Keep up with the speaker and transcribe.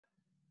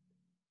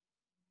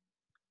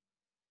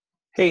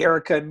Hey,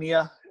 Erica and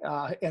Mia,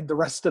 and the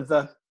rest of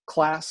the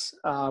class.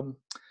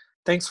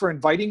 Thanks for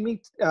inviting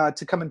me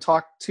to come and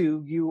talk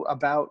to you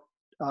about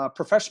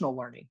professional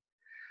learning.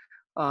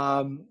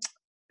 Um,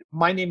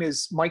 my name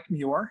is Mike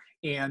Muir,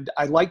 and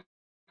I like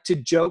to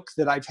joke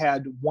that I've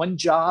had one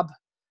job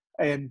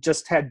and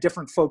just had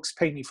different folks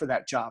pay me for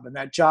that job. And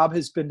that job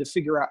has been to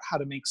figure out how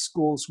to make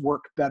schools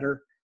work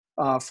better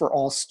for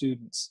all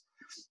students.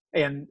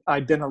 And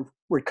I've been a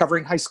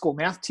recovering high school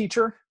math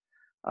teacher,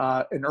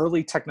 an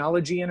early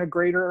technology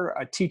integrator,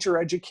 a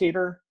teacher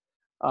educator,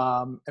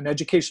 an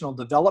educational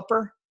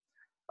developer,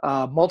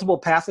 multiple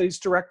pathways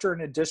director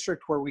in a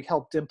district where we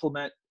helped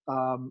implement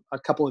a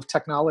couple of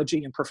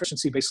technology and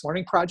proficiency-based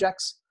learning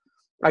projects.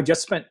 I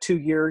just spent 2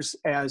 years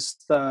as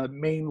the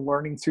Maine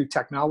Learning Through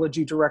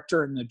Technology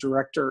director and the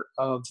director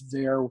of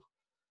their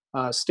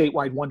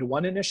statewide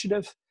one-to-one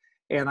initiative.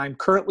 And I'm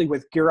currently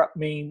with Gear Up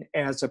Maine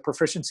as a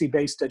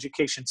proficiency-based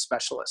education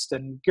specialist.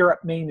 And Gear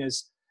Up Maine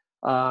is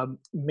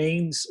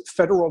Maine's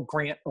federal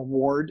grant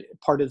award,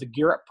 part of the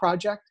Gear Up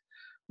project,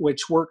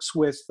 which works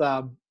with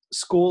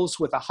schools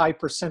with a high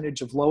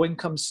percentage of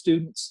low-income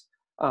students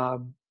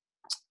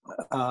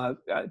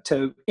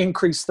to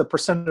increase the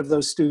percent of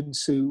those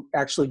students who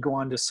actually go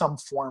on to some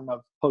form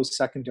of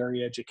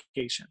post-secondary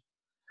education.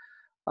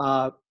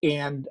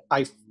 And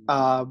I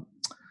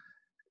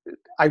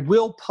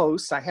will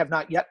post, I have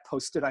not yet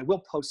posted, I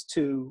will post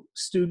to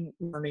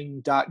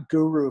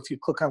studentlearning.guru. If you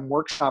click on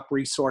workshop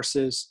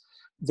resources,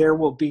 there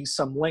will be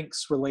some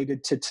links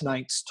related to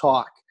tonight's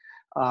talk.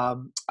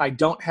 I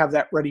don't have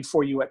that ready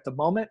for you at the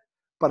moment,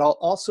 but I'll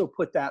also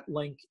put that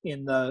link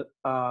in the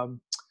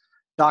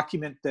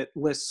document that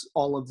lists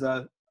all of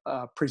the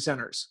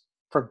presenters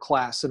from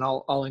class, and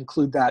I'll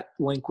include that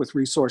link with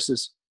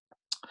resources.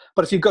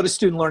 But if you go to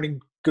Student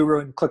Learning Guru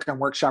and click on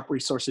workshop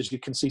resources, you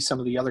can see some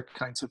of the other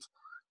kinds of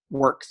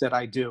work that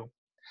I do.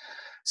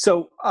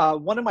 So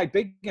one of my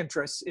big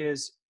interests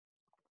is,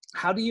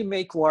 how do you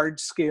make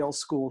large-scale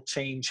school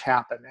change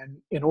happen?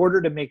 And in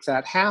order to make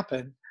that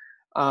happen,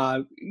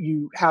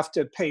 you have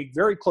to pay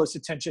very close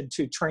attention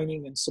to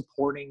training and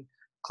supporting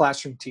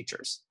classroom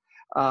teachers.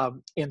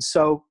 And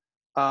so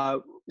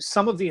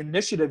some of the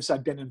initiatives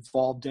I've been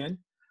involved in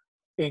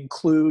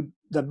include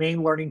the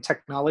Maine Learning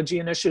Technology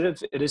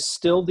Initiative. It is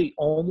still the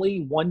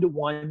only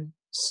one-to-one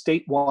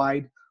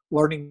statewide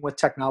learning with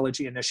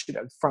technology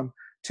initiative. From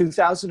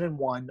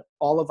 2001,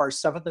 all of our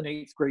 7th and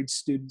 8th grade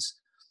students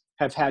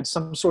have had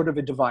some sort of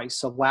a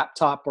device, a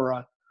laptop or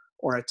a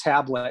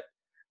tablet,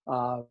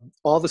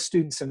 all the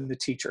students and the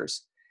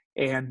teachers.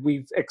 And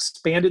we've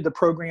expanded the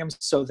programs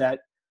so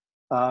that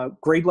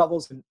grade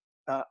levels and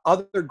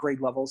other grade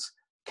levels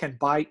can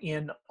buy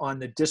in on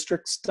the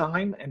district's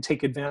dime and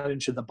take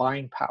advantage of the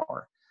buying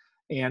power.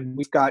 And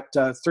we've got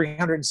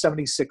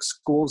 376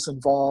 schools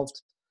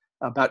involved,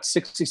 about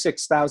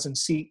 66,000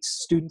 seats,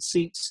 student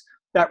seats.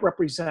 That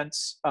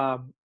represents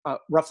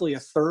roughly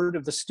a third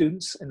of the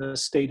students in the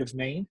state of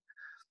Maine.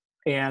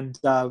 And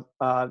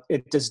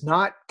it does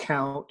not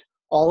count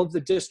all of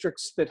the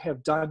districts that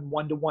have done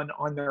one-to-one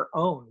on their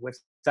own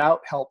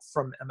without help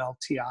from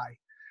MLTI.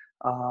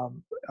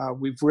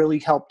 We've really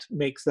helped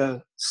make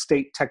the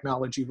state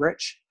technology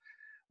rich.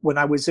 When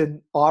I was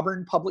in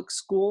Auburn Public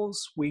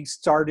Schools, we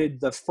started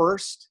the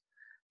first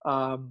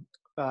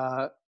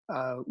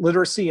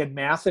literacy and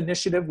math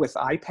initiative with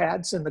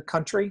iPads in the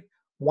country,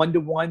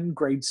 one-to-one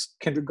grades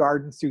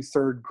kindergarten through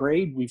 3rd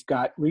grade. We've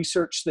got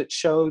research that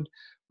showed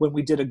when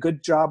we did a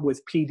good job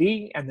with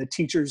PD and the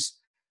teachers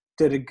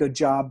did a good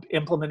job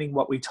implementing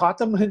what we taught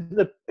them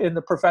in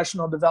the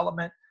professional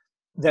development,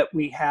 that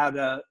we had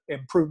an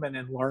improvement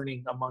in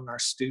learning among our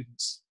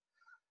students.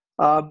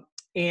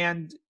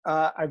 And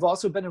I've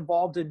also been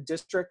involved in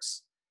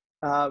districts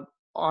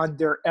on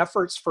their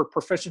efforts for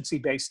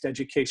proficiency-based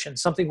education,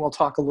 something we'll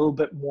talk a little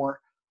bit more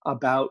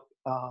about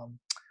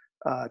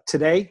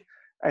today,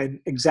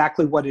 and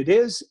exactly what it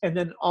is. And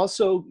then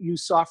also you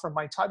saw from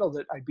my title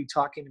that I'd be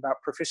talking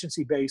about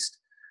proficiency-based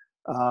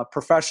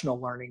professional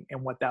learning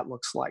and what that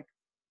looks like.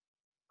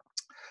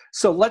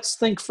 So let's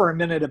think for a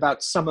minute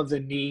about some of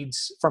the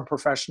needs from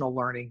professional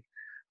learning.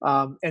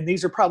 And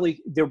these are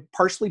they're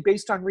partially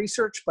based on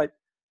research, but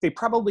they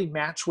probably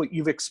match what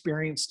you've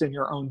experienced in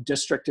your own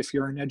district if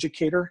you're an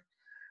educator.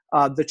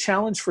 The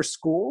challenge for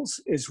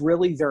schools is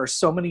really there are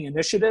so many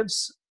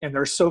initiatives and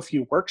there are so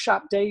few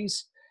workshop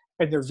days,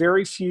 and there are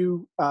very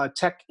few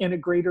tech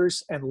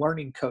integrators and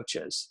learning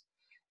coaches.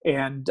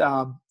 And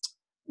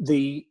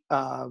it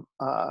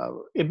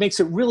makes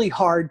it really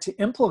hard to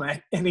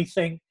implement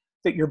anything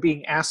that you're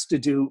being asked to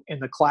do in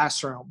the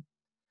classroom.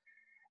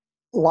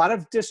 A lot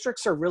of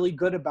districts are really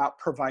good about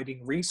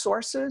providing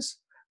resources,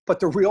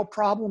 but the real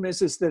problem is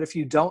that if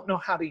you don't know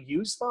how to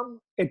use them,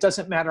 it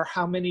doesn't matter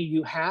how many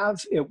you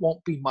have, it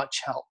won't be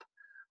much help.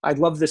 I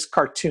love this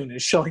cartoon.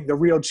 It's showing the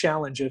real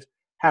challenge of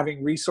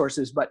having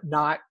resources, but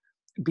not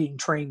being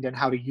trained in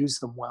how to use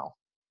them well.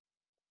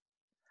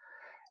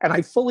 And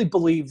I fully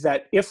believe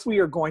that if we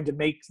are going to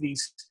make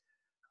these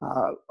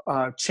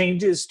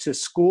changes to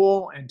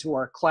school and to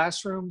our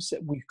classrooms,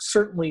 we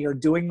certainly are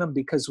doing them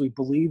because we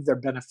believe they're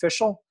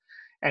beneficial.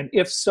 And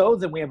if so,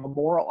 then we have a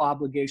moral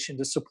obligation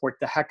to support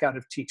the heck out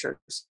of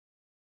teachers.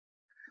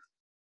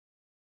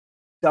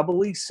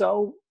 Doubly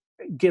so,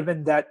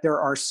 given that there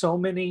are so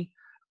many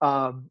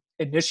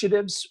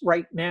initiatives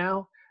right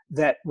now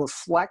that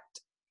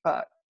reflect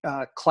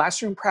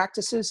classroom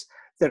practices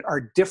that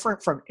are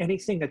different from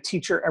anything a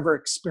teacher ever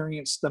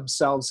experienced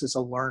themselves as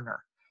a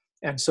learner.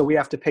 And so we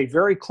have to pay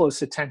very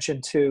close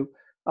attention to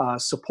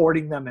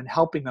supporting them and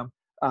helping them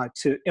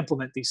to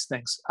implement these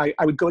things.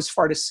 I would go as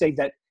far to say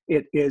that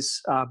it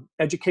is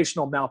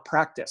educational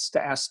malpractice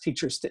to ask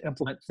teachers to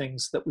implement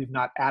things that we've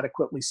not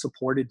adequately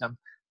supported them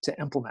to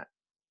implement.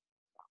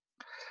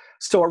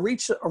 So a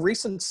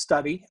recent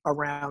study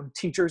around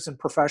teachers and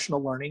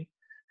professional learning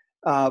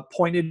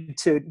pointed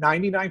to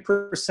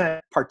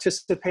 99%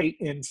 participate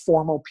in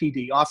formal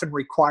PD, often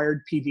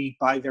required PD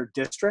by their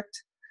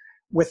district,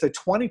 with a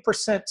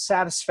 20%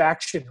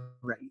 satisfaction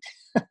rate.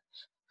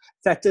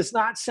 That does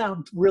not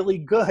sound really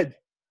good.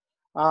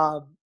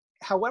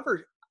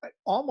 However,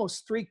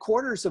 almost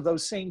 3/4 of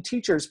those same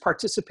teachers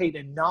participate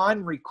in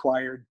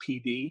non-required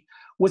PD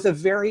with a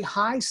very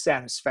high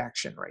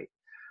satisfaction rate.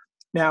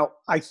 Now,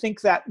 I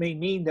think that may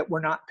mean that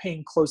we're not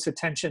paying close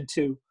attention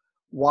to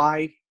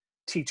why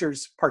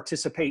teachers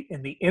participate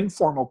in the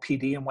informal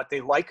PD and what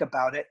they like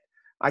about it.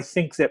 I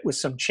think that with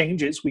some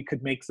changes, we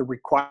could make the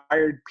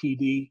required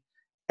PD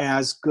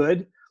as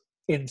good.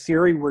 In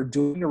theory, we're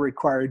doing a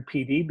required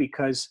PD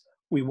because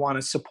we want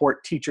to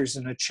support teachers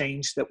in a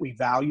change that we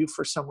value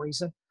for some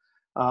reason.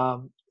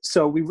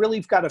 So we really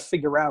have got to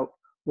figure out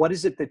what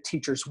is it that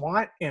teachers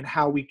want and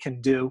how we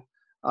can do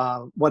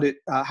how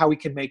we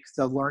can make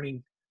the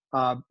learning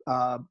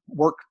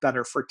work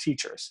better for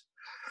teachers.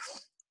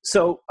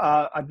 So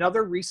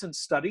another recent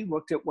study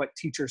looked at what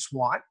teachers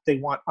want. They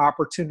want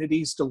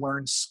opportunities to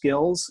learn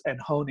skills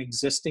and hone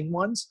existing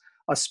ones,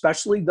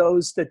 especially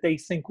those that they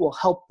think will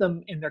help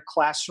them in their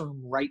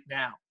classroom right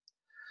now.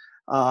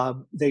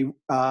 They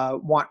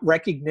want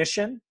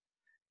recognition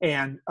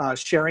and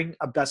sharing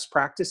of best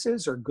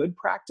practices or good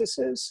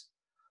practices.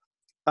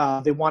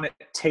 They want it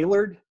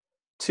tailored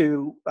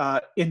to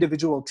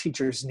individual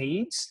teachers'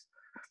 needs.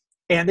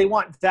 And they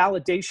want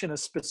validation of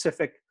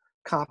specific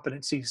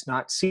competencies,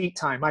 not seat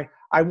time.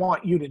 I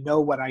want you to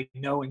know what I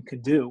know and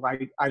can do.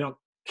 I don't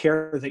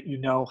care that you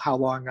know how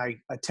long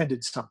I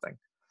attended something.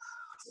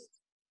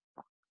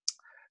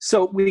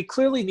 So we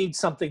clearly need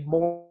something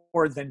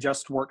more than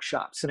just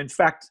workshops. And in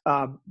fact,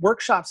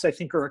 workshops, I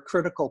think, are a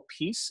critical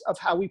piece of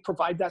how we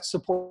provide that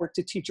support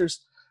to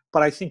teachers,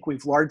 but I think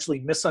we've largely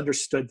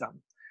misunderstood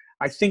them.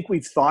 I think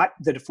we've thought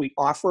that if we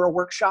offer a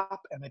workshop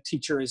and the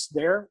teacher is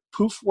there,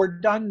 poof, we're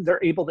done.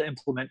 They're able to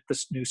implement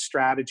this new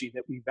strategy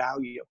that we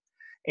value.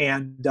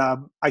 And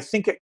I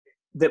think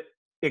that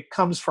it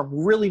comes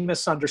from really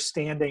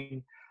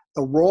misunderstanding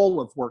the role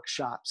of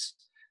workshops,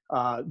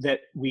 that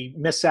we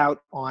miss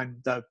out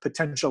on the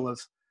potential of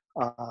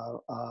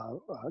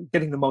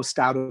getting the most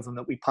out of them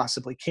that we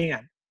possibly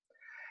can.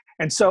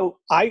 And so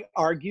I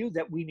argue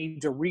that we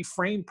need to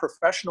reframe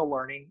professional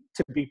learning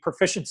to be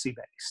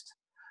proficiency-based.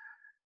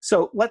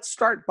 So let's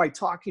start by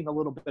talking a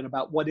little bit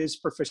about what is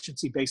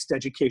proficiency-based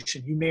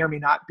education. You may or may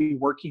not be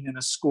working in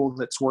a school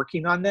that's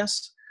working on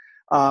this.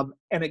 And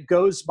it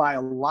goes by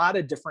a lot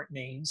of different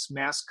names: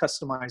 mass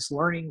customized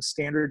learning,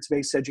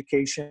 standards-based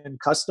education,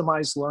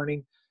 customized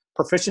learning,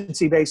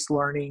 proficiency-based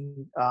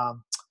learning,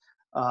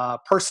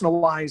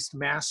 personalized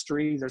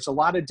mastery. There's a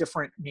lot of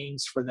different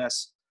names for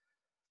this.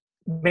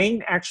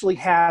 Maine actually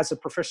has a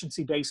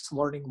proficiency-based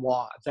learning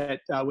law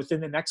that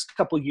within the next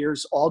couple of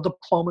years, all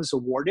diplomas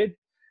awarded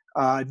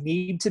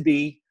need to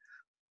be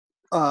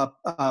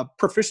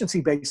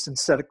proficiency-based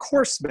instead of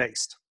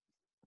course-based.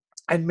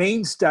 And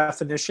Maine's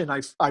definition,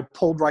 I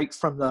pulled right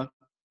from the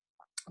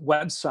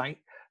website,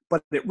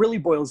 but it really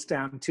boils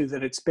down to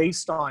that it's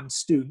based on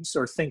students,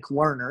 or think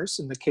learners,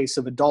 in the case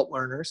of adult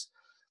learners,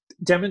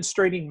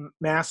 demonstrating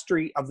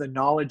mastery of the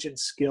knowledge and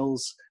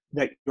skills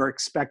that you're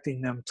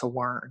expecting them to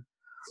learn.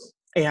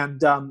 And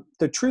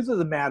the truth of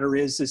the matter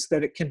is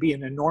that it can be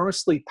an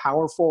enormously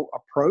powerful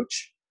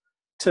approach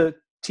to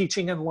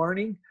teaching and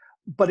learning,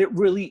 but it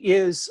really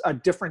is a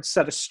different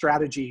set of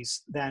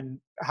strategies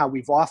than how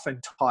we've often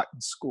taught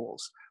in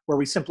schools, where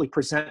we simply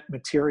present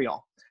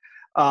material.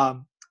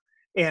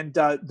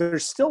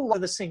 There's still a lot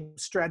of the same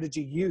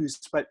strategy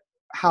used, but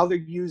how they're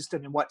used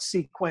and in what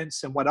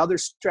sequence and what other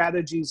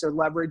strategies are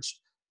leveraged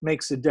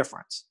makes a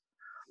difference.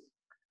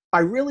 I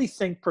really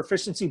think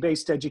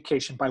proficiency-based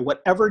education, by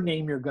whatever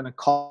name you're going to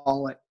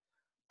call it,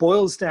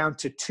 boils down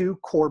to two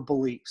core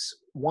beliefs.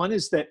 One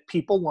is that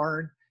people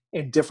learn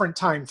in different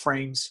time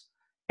frames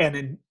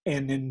and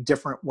in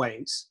different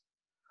ways.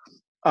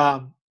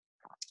 And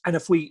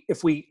if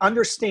we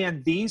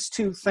understand these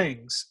two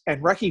things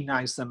and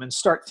recognize them and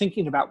start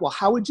thinking about, well,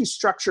 how would you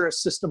structure a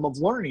system of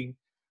learning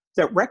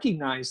that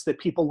recognize that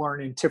people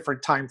learn in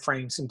different time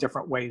frames in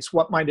different ways?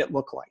 What might it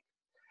look like?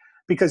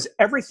 Because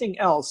everything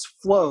else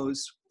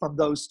flows from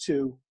those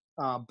two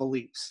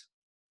beliefs.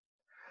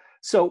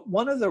 So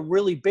one of the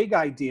really big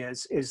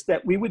ideas is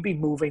that we would be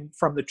moving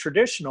from the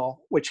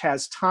traditional, which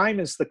has time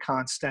as the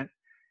constant,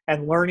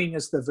 and learning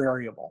is the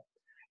variable.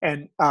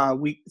 And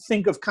we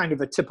think of kind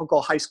of a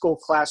typical high school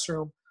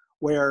classroom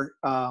where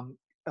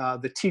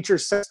the teacher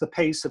sets the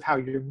pace of how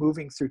you're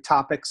moving through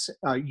topics.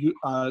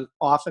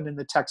 Often in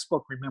the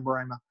textbook, remember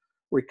I'm a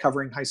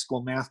recovering high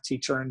school math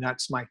teacher, and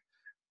that's my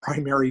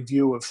primary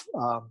view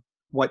of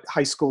what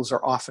high schools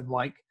are often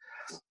like.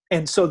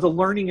 And so the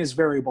learning is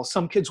variable.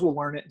 Some kids will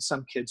learn it and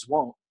some kids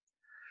won't.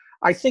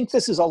 I think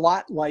this is a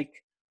lot like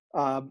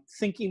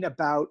thinking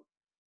about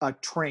a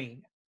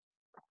train.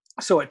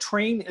 So a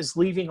train is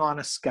leaving on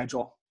a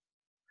schedule,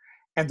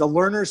 and the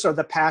learners are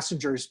the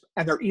passengers,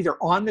 and they're either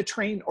on the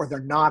train or they're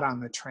not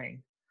on the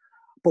train.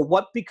 But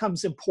what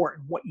becomes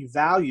important, what you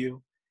value,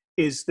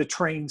 is the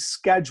train's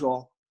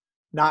schedule,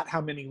 not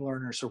how many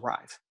learners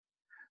arrive.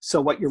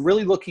 So what you're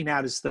really looking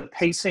at is the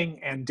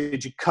pacing and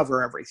did you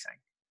cover everything?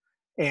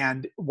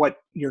 And what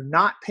you're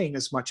not paying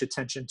as much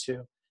attention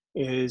to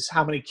is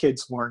how many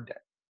kids learned it.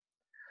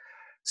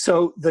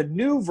 So the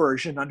new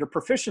version under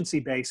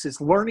proficiency-based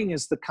is learning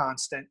is the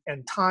constant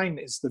and time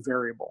is the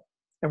variable.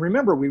 And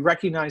remember, we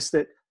recognize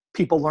that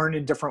people learn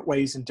in different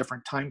ways in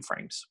different time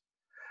frames.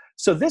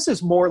 So this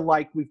is more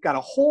like we've got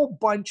a whole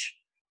bunch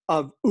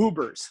of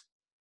Ubers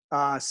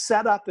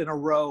set up in a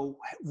row,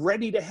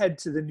 ready to head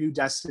to the new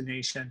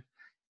destination.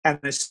 And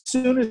as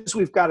soon as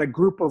we've got a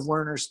group of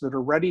learners that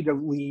are ready to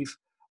leave,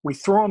 we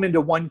throw them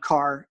into one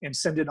car and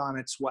send it on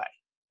its way.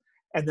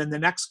 And then the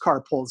next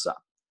car pulls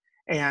up.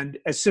 And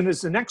as soon as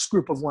the next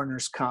group of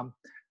learners come,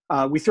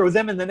 we throw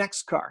them in the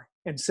next car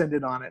and send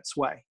it on its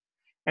way.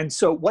 And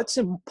so what's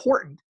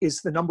important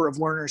is the number of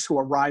learners who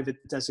arrive at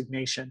the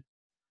designation,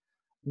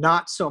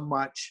 not so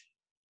much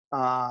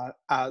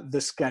the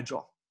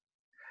schedule.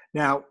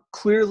 Now,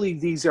 clearly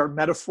these are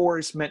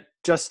metaphors meant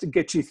just to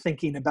get you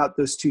thinking about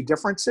those two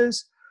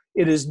differences.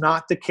 It is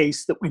not the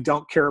case that we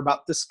don't care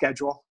about the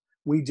schedule.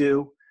 We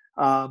do,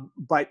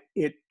 but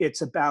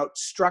it's about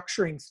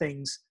structuring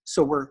things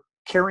so we're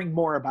caring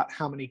more about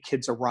how many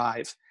kids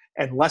arrive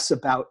and less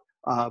about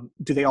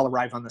do they all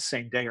arrive on the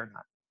same day or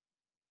not.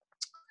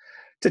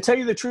 To tell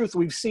you the truth,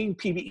 we've seen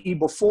PBE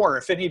before.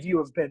 If any of you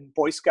have been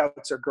Boy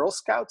Scouts or Girl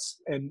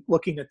Scouts, and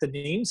looking at the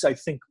names, I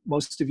think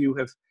most of you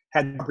have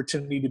had an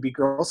opportunity to be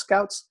Girl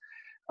Scouts.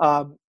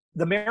 The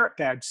merit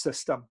badge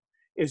system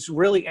is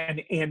really,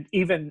 and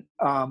even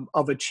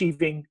of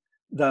achieving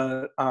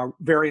the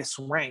various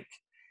rank,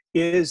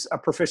 is a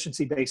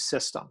proficiency-based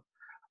system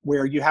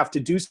where you have to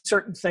do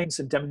certain things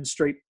and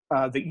demonstrate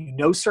that you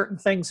know certain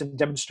things and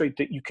demonstrate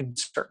that you can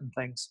do certain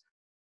things.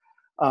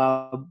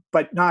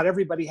 But not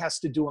everybody has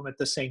to do them at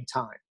the same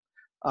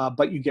time.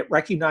 But you get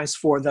recognized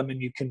for them and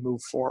you can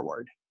move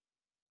forward.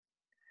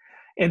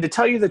 And to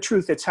tell you the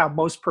truth, it's how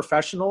most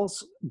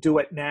professionals do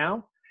it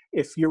now.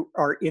 If you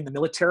are in the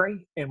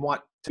military and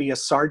want to be a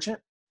sergeant,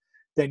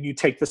 then you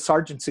take the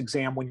sergeant's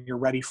exam when you're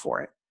ready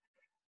for it.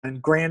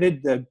 And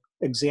granted, the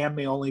exam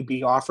may only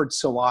be offered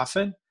so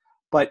often,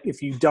 but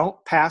if you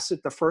don't pass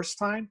it the first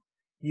time,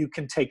 you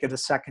can take it a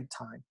second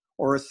time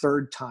or a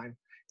third time.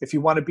 If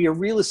you want to be a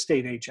real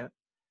estate agent,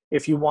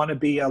 if you want to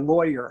be a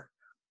lawyer,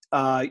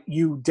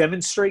 you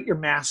demonstrate your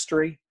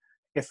mastery.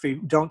 If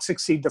you don't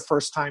succeed the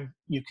first time,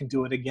 you can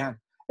do it again.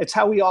 It's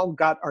how we all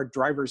got our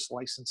driver's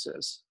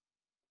licenses.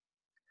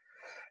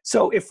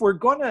 So if we're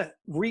going to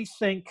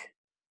rethink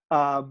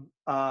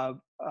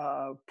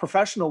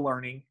professional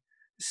learning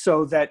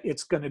so that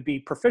it's going to be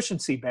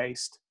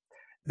proficiency-based,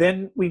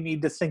 then we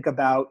need to think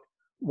about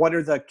what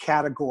are the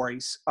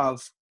categories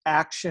of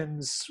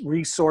actions,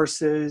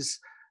 resources,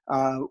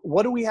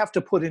 what do we have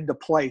to put into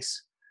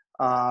place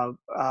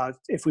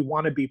if we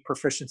want to be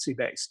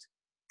proficiency-based.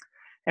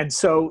 And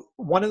so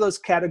one of those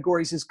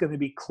categories is going to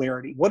be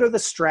clarity. What are the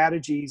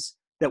strategies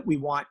that we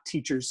want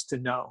teachers to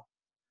know?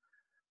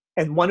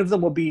 And one of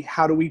them will be,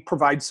 how do we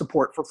provide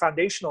support for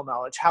foundational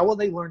knowledge? How will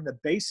they learn the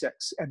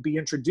basics and be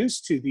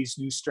introduced to these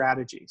new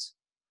strategies?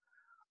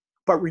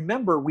 But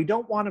remember, we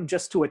don't want them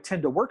just to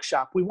attend a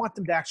workshop. We want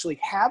them to actually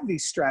have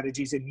these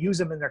strategies and use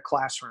them in their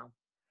classroom.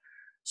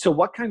 So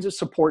what kinds of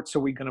supports are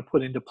we going to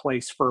put into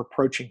place for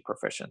approaching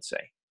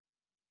proficiency?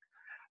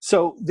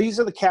 So these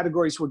are the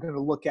categories we're going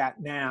to look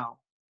at now.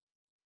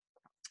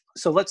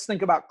 So let's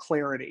think about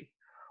clarity.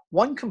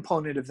 One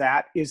component of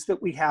that is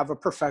that we have a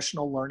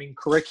professional learning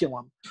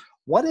curriculum.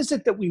 What is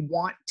it that we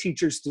want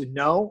teachers to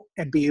know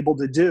and be able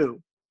to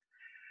do?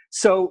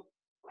 So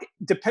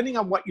depending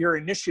on what your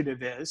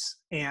initiative is,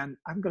 and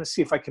I'm going to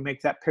see if I can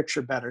make that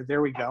picture better.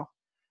 There we go.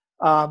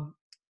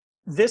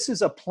 This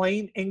is a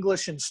plain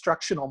English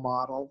instructional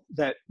model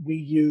that we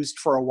used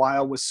for a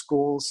while with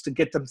schools to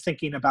get them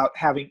thinking about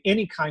having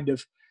any kind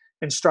of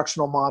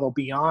instructional model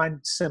beyond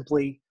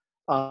simply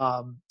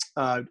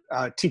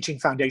teaching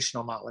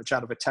foundational knowledge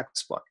out of a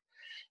textbook.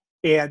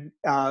 And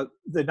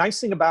the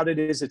nice thing about it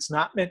is it's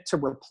not meant to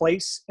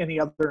replace any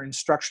other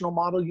instructional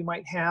model you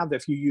might have.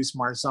 If you use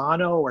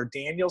Marzano or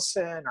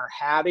Danielson or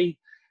Hattie,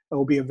 it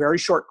will be a very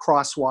short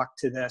crosswalk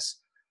to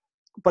this.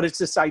 But it's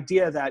this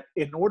idea that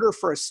in order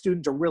for a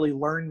student to really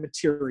learn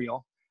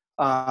material,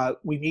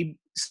 we need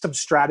some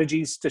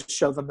strategies to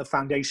show them the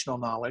foundational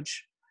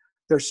knowledge.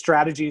 There's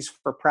strategies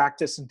for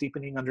practice and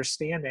deepening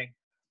understanding,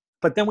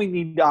 but then we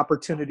need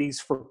opportunities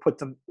for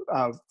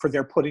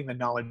their putting the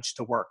knowledge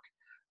to work.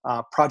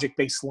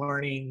 Project-based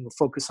learning,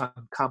 focus on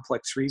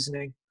complex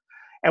reasoning.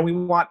 And we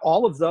want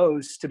all of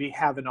those to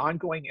have an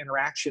ongoing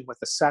interaction with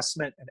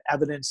assessment and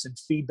evidence and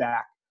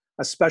feedback,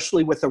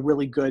 especially with a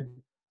really good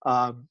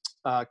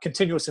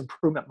continuous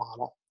improvement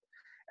model.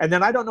 And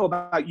then I don't know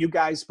about you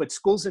guys, but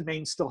schools in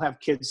Maine still have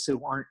kids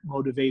who aren't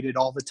motivated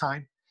all the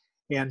time.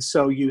 And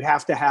so you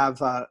have to have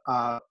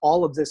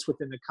all of this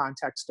within the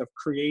context of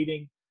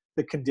creating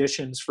the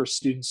conditions for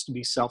students to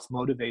be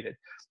self-motivated.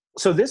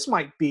 So this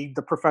might be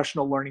the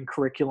professional learning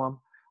curriculum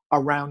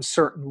around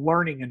certain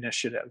learning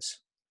initiatives.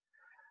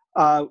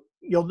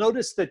 You'll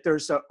notice that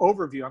there's an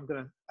overview. I'm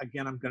going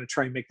to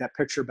try and make that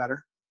picture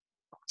better.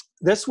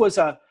 This was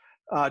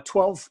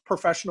 12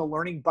 professional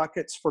learning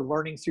buckets for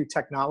learning through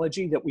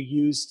technology that we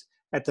used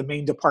at the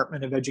Maine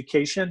Department of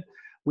Education.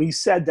 We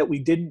said that we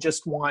didn't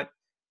just want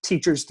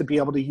teachers to be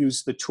able to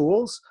use the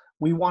tools.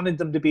 We wanted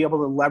them to be able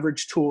to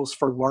leverage tools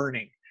for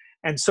learning.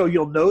 And so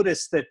you'll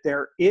notice that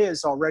there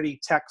is already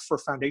tech for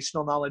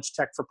foundational knowledge,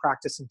 tech for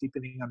practice and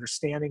deepening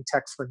understanding,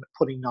 tech for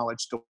putting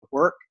knowledge to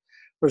work.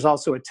 There's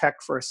also a tech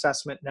for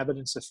assessment and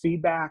evidence of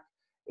feedback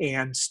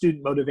and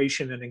student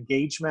motivation and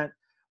engagement.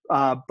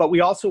 But we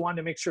also wanted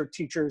to make sure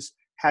teachers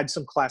had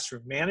some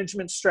classroom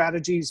management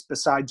strategies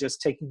besides just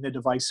taking the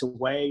device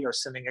away or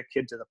sending a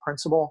kid to the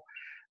principal,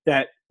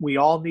 that we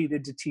all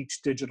needed to teach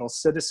digital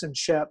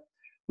citizenship.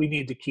 We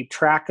need to keep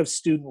track of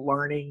student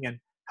learning and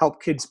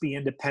help kids be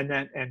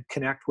independent and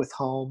connect with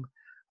home.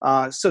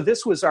 So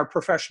this was our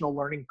professional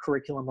learning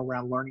curriculum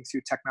around learning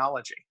through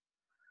technology.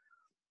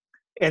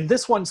 And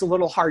this one's a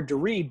little hard to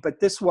read, but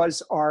this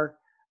was our,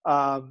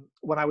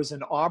 when I was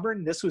in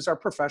Auburn, this was our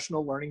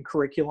professional learning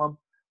curriculum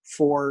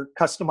for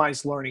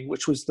customized learning,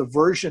 which was the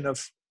version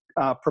of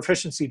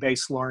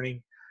proficiency-based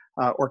learning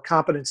or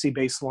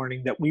competency-based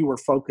learning that we were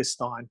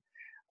focused on.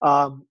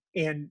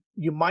 And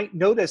you might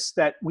notice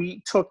that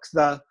we took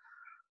the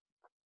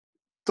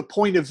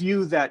point of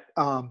view that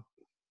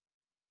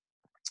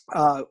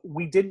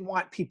we didn't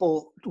want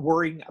people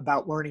worrying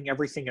about learning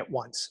everything at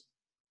once.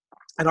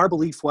 And our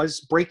belief was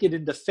break it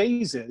into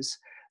phases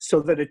so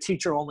that a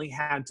teacher only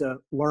had to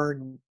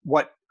learn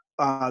what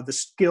the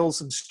skills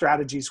and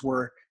strategies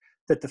were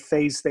that the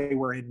phase they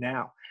were in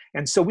now.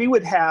 And so we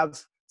would have,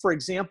 for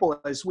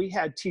example, as we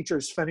had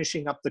teachers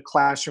finishing up the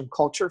classroom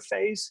culture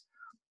phase,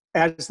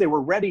 as they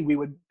were ready, we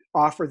would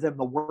offer them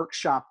a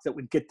workshop that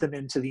would get them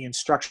into the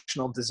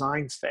instructional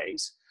design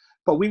phase.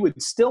 But we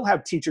would still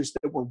have teachers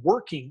that were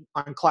working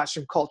on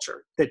classroom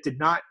culture that did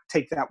not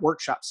take that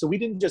workshop. So we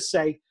didn't just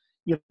say,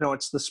 you know,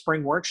 it's the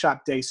spring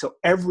workshop day, so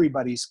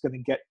everybody's going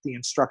to get the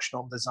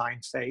instructional design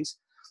phase.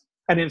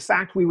 And in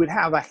fact, we would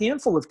have a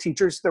handful of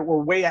teachers that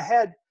were way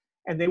ahead,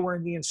 and they were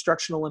in the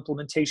instructional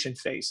implementation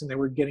phase, and they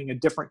were getting a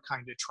different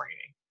kind of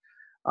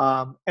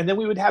training. And then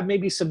we would have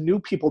maybe some new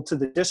people to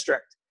the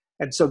district.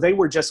 And so they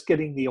were just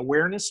getting the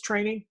awareness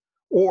training,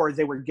 or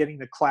they were getting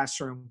the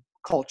classroom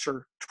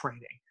culture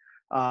training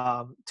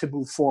to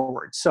move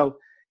forward. So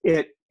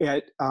it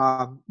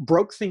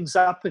broke things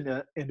up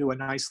into a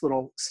nice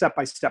little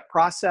step-by-step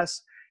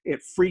process.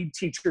 It freed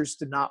teachers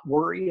to not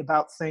worry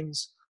about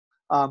things.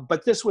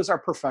 But this was our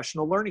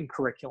professional learning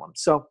curriculum.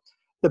 So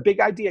the big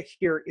idea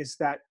here is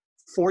that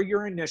for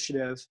your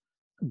initiative,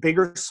 big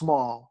or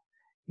small,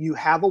 you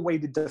have a way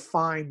to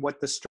define what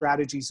the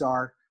strategies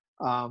are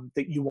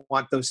that you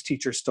want those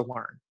teachers to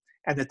learn,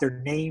 and that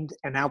they're named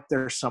and out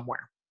there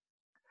somewhere.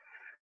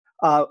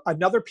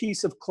 Another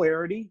piece of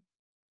clarity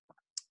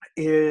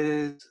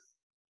is,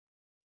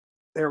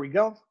 there we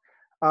go,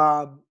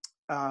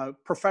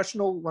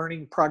 professional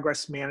learning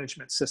progress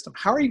management system.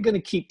 How are you going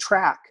to keep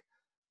track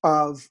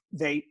of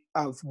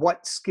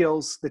what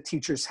skills the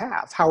teachers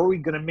have? How are we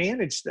going to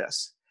manage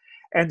this?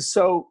 And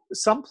so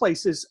some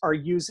places are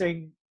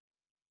using,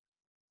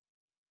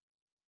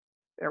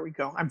 there we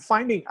go. I'm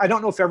finding, I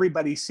don't know if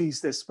everybody sees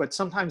this, but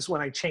sometimes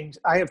when I change,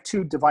 I have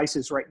two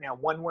devices right now,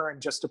 one where I'm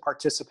just a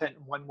participant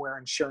and one where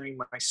I'm sharing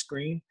my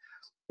screen.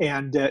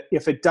 And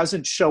if it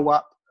doesn't show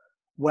up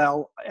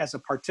well as a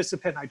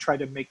participant, I try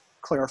to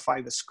clarify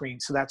the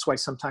screen. So that's why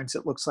sometimes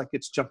it looks like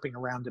it's jumping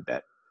around a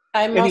bit.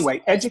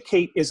 Anyway,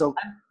 educate is a...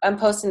 I'm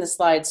posting the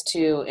slides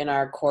too in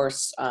our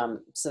course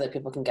so that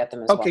people can get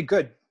them as well. Okay,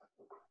 good.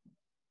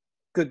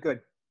 Good.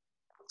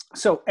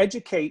 So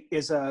educate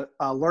is a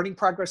learning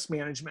progress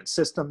management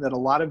system that a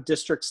lot of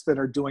districts that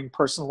are doing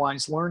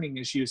personalized learning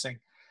is using.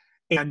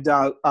 And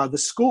the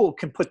school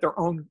can put their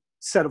own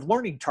set of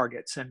learning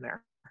targets in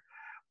there.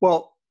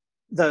 Well,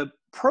 the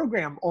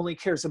program only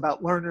cares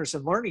about learners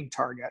and learning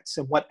targets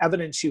and what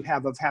evidence you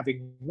have of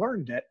having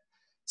learned it.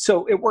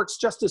 So it works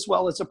just as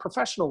well as a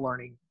professional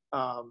learning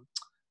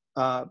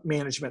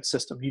management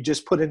system. You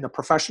just put in the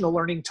professional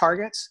learning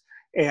targets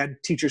and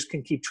teachers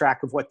can keep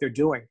track of what they're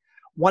doing.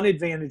 One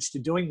advantage to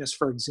doing this,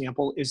 for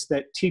example, is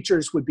that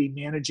teachers would be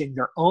managing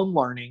their own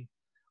learning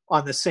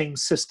on the same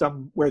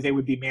system where they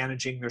would be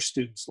managing their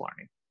students'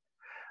 learning.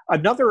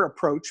 Another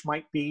approach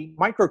might be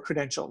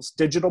micro-credentials,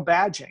 digital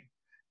badging.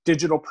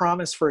 Digital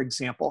Promise, for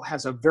example,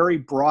 has a very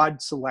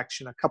broad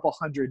selection, a couple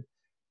hundred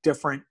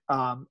different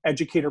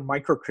educator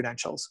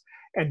micro-credentials.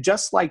 And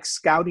just like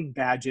scouting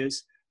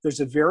badges, there's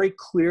a very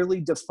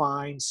clearly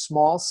defined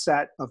small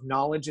set of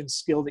knowledge and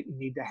skill that you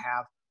need to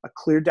have, a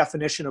clear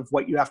definition of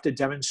what you have to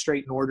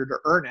demonstrate in order to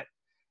earn it.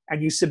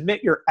 And you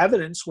submit your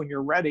evidence when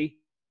you're ready.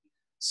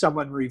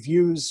 Someone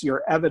reviews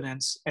your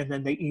evidence, and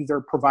then they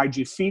either provide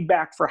you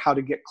feedback for how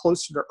to get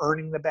closer to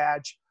earning the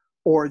badge,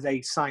 or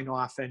they sign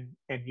off and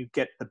you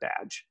get the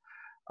badge.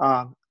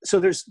 So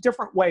there's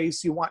different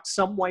ways. You want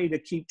some way to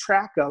keep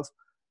track of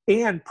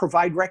and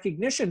provide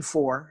recognition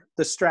for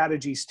the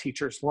strategies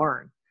teachers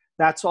learn.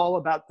 That's all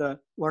about the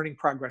learning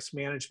progress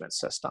management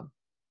system.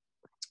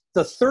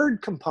 The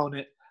third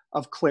component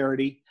of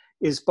clarity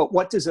is, but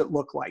what does it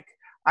look like?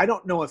 I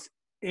don't know if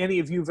any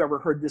of you have ever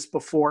heard this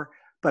before,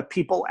 but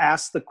people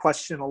ask the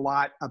question a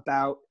lot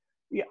about,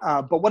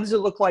 but what does it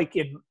look like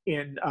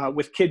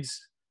with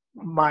kids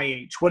my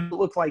age? What does it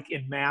look like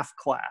in math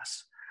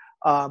class?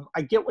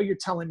 I get what you're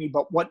telling me,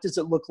 but what does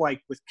it look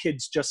like with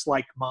kids just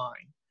like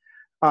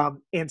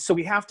mine? And so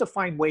we have to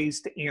find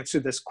ways to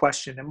answer this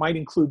question. It might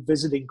include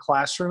visiting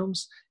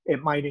classrooms.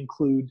 It might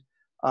include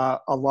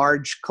a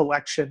large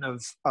collection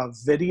of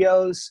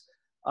videos.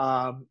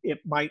 It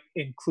might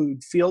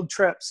include field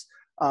trips,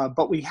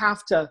 but we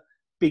have to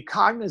be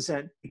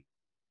cognizant,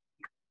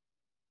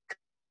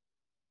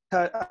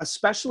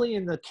 especially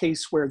in the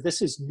case where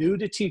this is new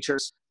to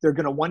teachers. They're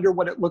going to wonder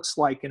what it looks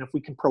like. And if we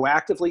can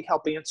proactively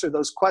help answer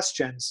those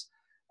questions,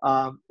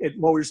 it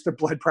lowers their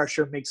blood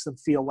pressure, makes them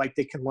feel like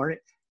they can learn it,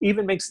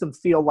 even makes them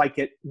feel like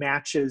it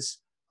matches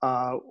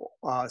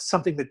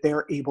something that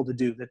they're able to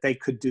do, that they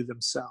could do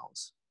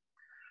themselves.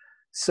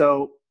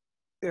 So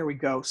there we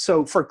go.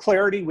 So for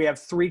clarity, we have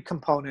three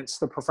components: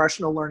 the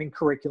professional learning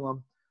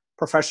curriculum,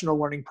 professional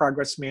learning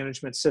progress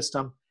management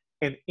system,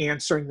 and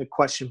answering the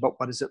question, but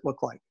what does it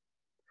look like?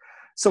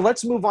 So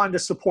let's move on to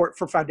support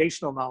for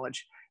foundational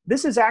knowledge.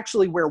 This is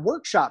actually where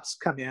workshops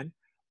come in,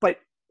 but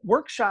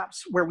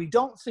workshops where we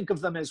don't think of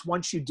them as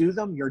once you do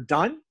them, you're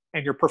done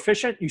and you're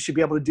proficient, you should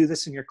be able to do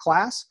this in your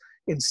class.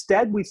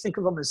 Instead, we think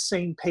of them as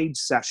same page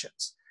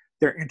sessions.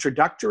 They're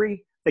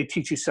introductory, they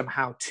teach you some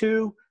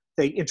how-to,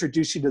 they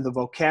introduce you to the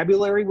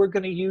vocabulary we're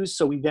going to use,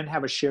 so we then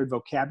have a shared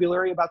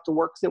vocabulary about the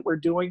work that we're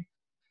doing.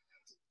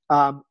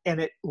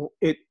 And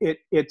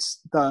it's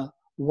the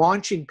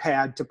launching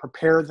pad to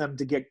prepare them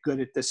to get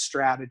good at this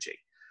strategy.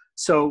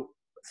 So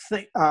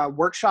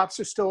workshops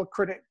are still a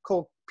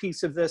critical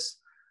piece of this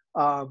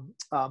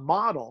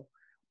model,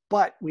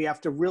 but we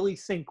have to really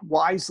think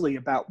wisely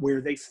about where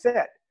they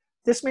fit.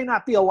 This may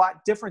not be a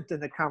lot different than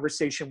the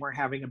conversation we're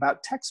having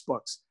about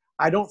textbooks.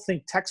 I don't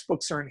think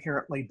textbooks are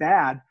inherently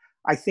bad.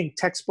 I think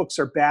textbooks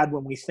are bad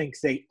when we think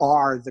they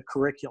are the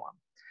curriculum.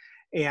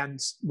 And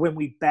when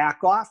we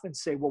back off and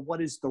say, well,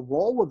 what is the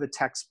role of a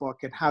textbook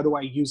and how do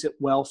I use it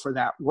well for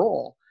that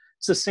role?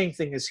 It's the same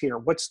thing as here.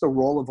 What's the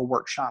role of a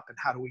workshop and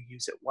how do we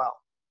use it well?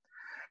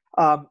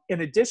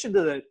 In addition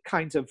to the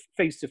kinds of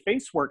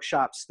face-to-face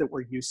workshops that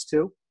we're used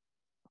to,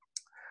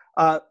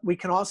 we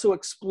can also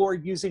explore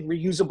using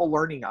reusable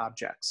learning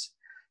objects.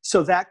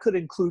 So that could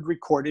include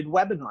recorded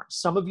webinars.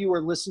 Some of you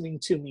are listening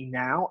to me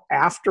now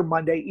after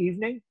Monday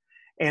evening,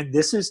 and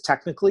this is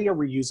technically a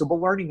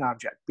reusable learning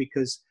object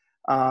because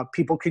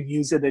people can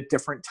use it at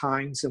different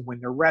times and when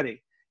they're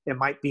ready. It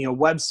might be a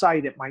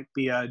website, it might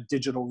be a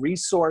digital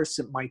resource,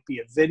 it might be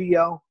a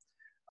video,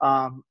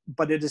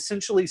 but it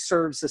essentially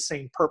serves the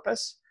same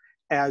purpose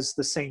as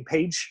the same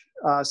page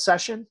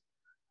session,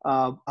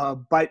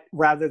 but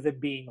rather than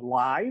being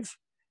live,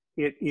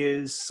 it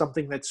is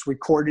something that's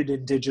recorded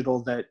in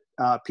digital that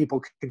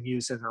people can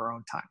use in their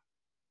own time.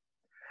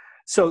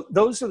 So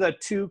those are the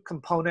two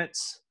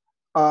components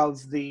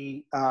of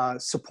the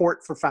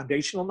support for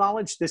foundational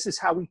knowledge. This is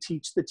how we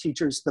teach the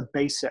teachers the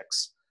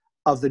basics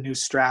of the new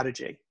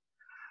strategy.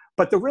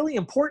 But the really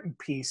important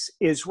piece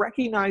is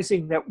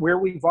recognizing that where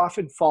we've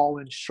often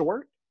fallen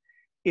short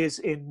is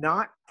in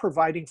not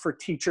providing for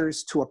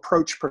teachers to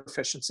approach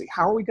proficiency.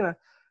 How are we going to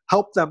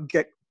help them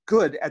get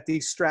good at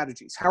these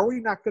strategies? How are we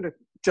not going to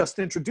just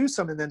introduce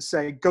them and then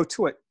say, go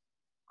to it,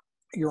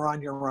 you're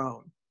on your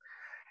own?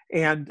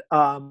 And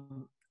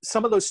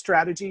some of those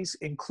strategies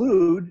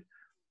include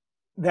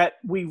that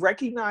we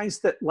recognize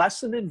that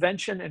lesson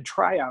invention and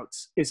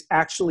tryouts is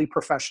actually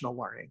professional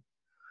learning.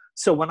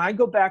 So when I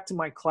go back to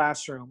my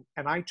classroom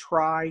and I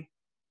try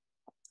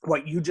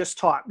what you just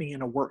taught me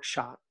in a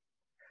workshop,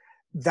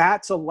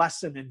 that's a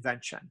lesson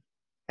invention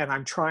and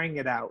I'm trying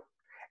it out.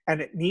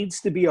 And it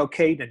needs to be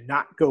okay to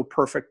not go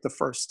perfect the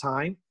first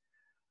time.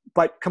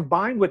 But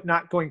combined with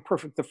not going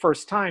perfect the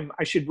first time,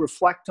 I should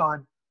reflect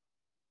on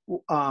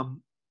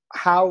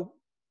how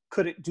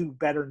could it do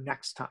better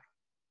next time?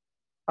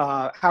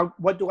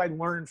 What do I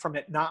learn from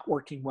it not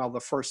working well the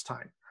first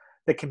time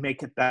that can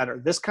make it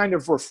better? This kind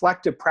of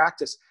reflective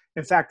practice.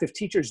 In fact, if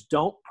teachers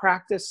don't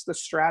practice the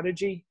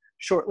strategy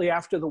shortly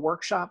after the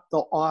workshop,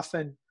 they'll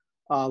often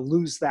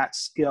lose that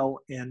skill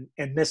and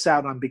miss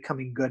out on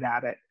becoming good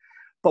at it.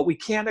 But we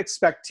can't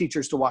expect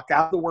teachers to walk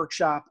out of the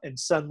workshop and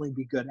suddenly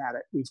be good at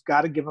it. We've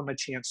got to give them a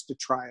chance to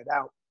try it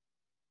out.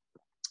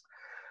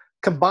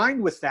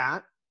 Combined with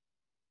that,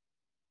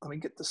 let me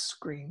get the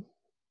screen.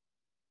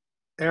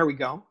 There we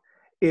go.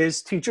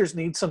 Is teachers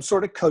need some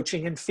sort of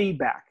coaching and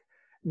feedback.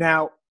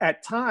 Now,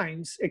 at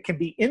times, it can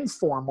be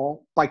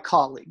informal by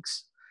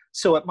colleagues.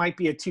 So it might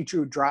be a teacher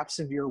who drops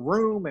into your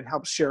room and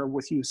helps share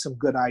with you some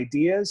good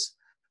ideas.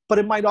 But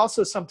it might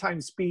also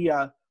sometimes be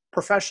a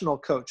professional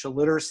coach, a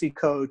literacy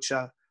coach,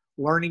 a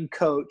learning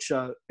coach,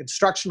 a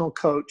instructional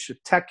coach, a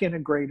tech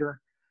integrator.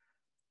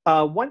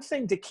 One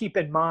thing to keep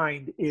in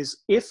mind is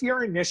if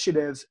your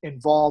initiative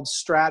involves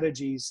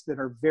strategies that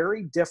are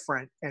very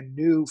different and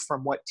new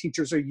from what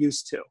teachers are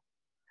used to,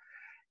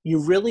 you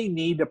really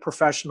need a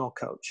professional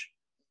coach.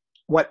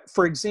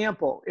 For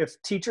example, if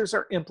teachers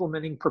are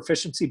implementing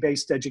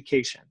proficiency-based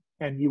education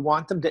and you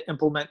want them to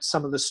implement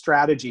some of the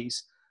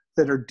strategies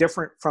that are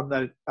different from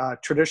the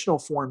traditional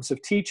forms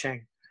of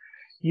teaching,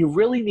 you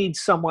really need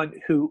someone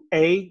who,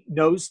 A,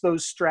 knows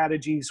those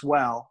strategies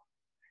well,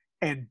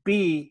 and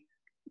B,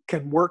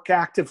 can work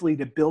actively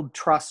to build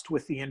trust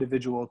with the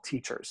individual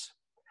teachers.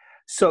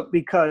 So,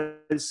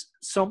 because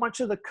so much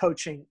of the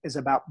coaching is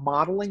about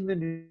modeling the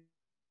new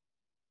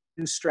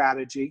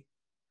strategy,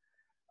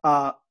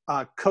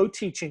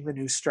 co-teaching the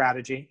new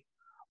strategy,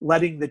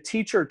 letting the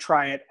teacher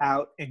try it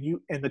out, and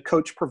the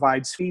coach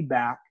provides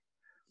feedback.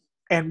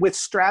 And with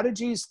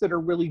strategies that are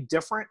really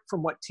different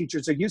from what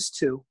teachers are used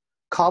to,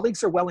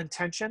 colleagues are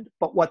well-intentioned,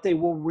 but what they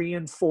will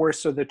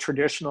reinforce are the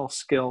traditional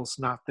skills,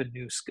 not the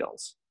new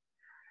skills.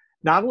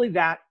 Not only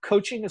that,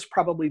 coaching is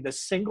probably the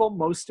single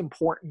most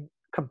important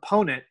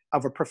component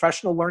of a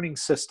professional learning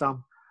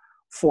system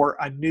for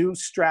a new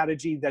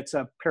strategy that's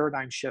a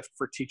paradigm shift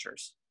for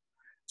teachers.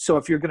 So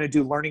if you're going to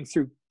do learning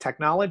through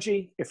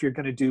technology, if you're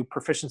going to do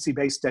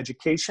proficiency-based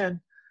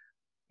education,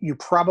 you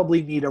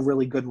probably need a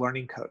really good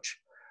learning coach.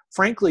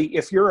 Frankly,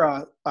 if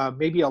you're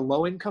maybe a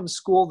low-income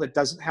school that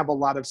doesn't have a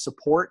lot of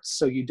support,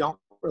 so you don't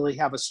really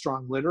have a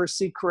strong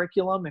literacy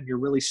curriculum and you're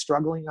really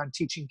struggling on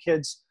teaching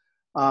kids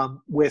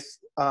with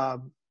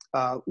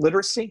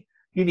literacy,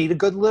 you need a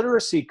good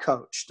literacy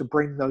coach to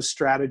bring those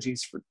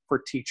strategies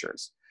for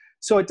teachers.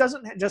 So it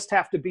doesn't just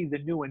have to be the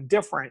new and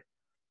different.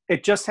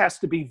 It just has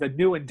to be the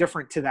new and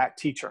different to that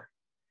teacher.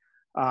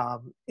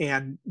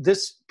 And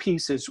this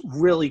piece is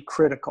really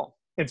critical.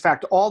 In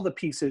fact, all the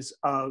pieces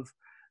of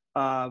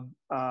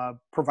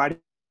providing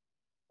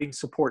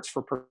supports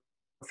for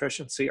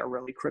proficiency are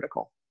really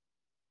critical.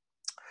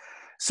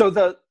 So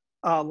the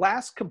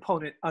last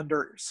component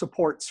under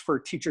supports for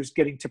teachers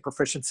getting to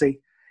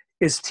proficiency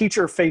is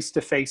teacher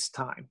face-to-face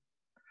time.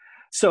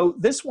 So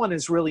this one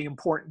is really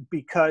important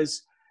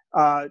because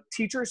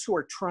teachers who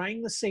are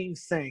trying the same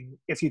thing,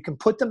 if you can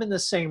put them in the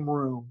same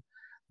room,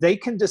 they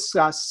can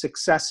discuss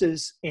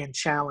successes and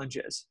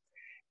challenges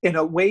in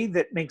a way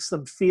that makes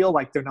them feel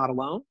like they're not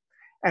alone.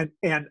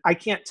 And I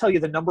can't tell you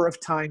the number of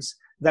times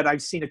that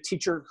I've seen a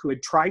teacher who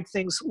had tried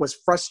things, was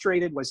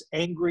frustrated, was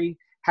angry,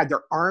 had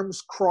their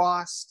arms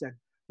crossed, and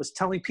was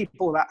telling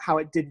people about how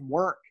it didn't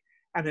work.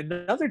 And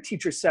another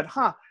teacher said,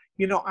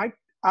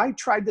 I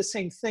tried the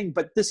same thing,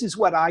 but this is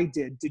what I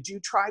did. Did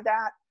you try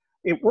that?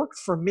 It worked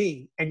for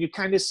me. And you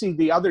kind of see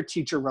the other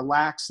teacher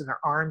relax and their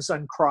arms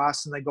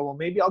uncross, and they go, well,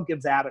 maybe I'll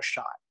give that a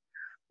shot.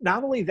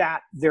 Not only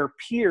that, their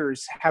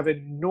peers have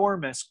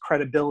enormous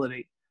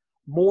credibility,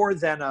 more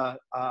than a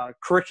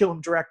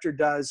curriculum director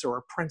does or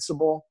a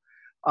principal,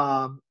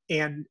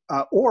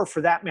 or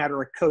for that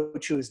matter, a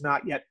coach who has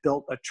not yet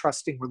built a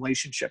trusting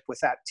relationship with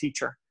that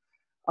teacher.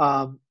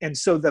 And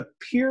so the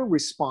peer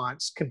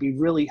response can be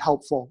really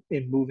helpful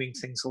in moving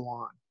things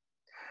along.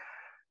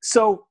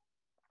 So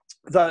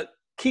the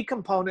key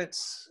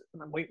components,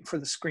 and I'm waiting for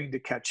the screen to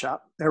catch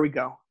up. There we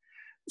go.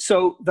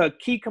 So the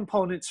key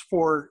components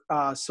for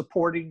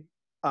supporting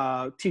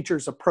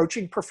teachers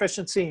approaching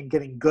proficiency and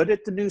getting good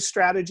at the new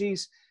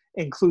strategies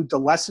include the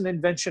lesson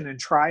invention and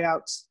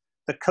tryouts,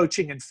 the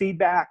coaching and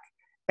feedback,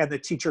 and the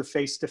teacher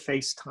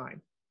face-to-face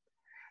time.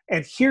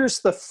 And here's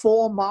the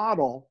full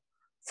model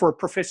for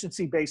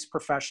proficiency-based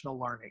professional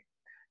learning.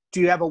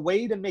 Do you have a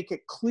way to make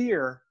it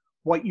clear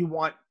what you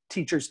want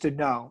teachers to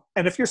know?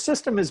 And if your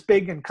system is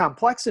big and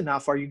complex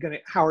enough, how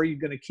are you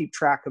going to keep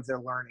track of their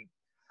learning?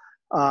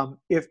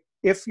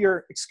 If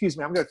you're, excuse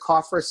me, I'm going to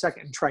cough for a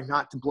second and try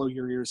not to blow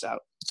your ears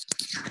out.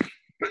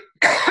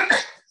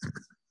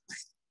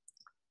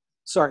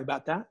 Sorry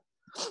about that.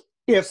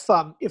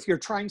 If you're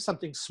trying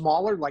something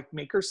smaller like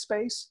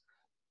Makerspace,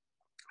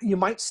 you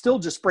might still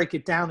just break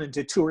it down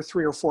into 2 or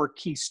 3 or 4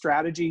 key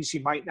strategies.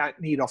 You might not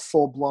need a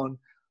full-blown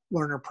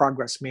learner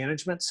progress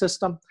management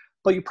system,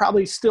 but you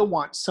probably still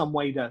want some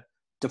way to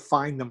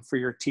define them for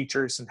your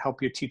teachers and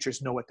help your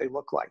teachers know what they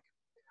look like.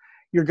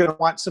 You're going to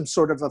want some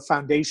sort of a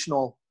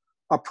foundational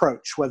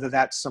approach, whether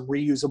that's some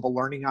reusable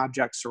learning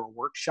objects or a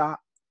workshop.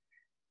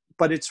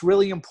 But it's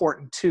really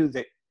important too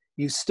that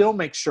you still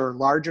make sure,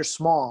 large or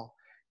small,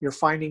 you're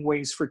finding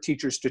ways for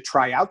teachers to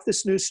try out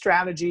this new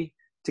strategy,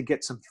 to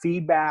get some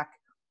feedback,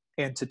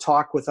 and to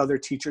talk with other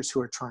teachers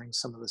who are trying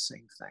some of the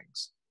same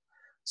things.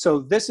 So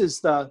this is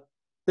the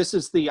This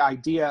is the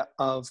idea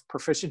of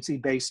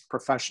proficiency-based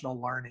professional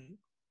learning.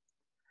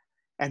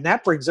 And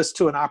that brings us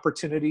to an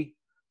opportunity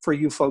for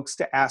you folks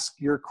to ask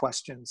your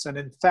questions. And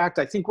in fact,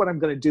 I think what I'm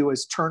going to do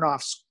is turn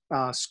off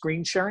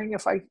screen sharing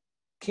if I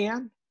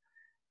can.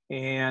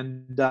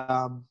 And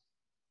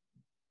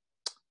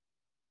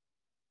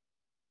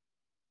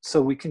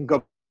so we can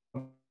go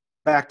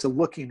back to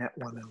looking at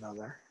one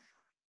another.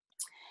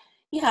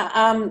 Yeah,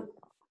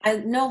 I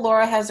know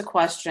Laura has a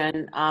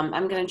question.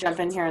 I'm going to jump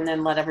in here and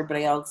then let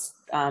everybody else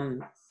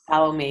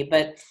follow me.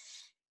 But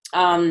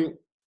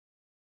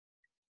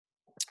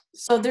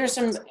so there's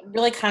some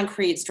really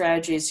concrete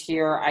strategies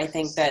here, I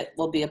think, that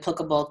will be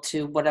applicable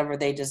to whatever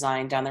they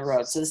design down the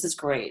road. So this is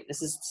great.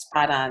 This is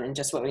spot on and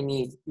just what we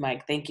need,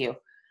 Mike. Thank you.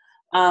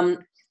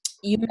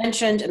 You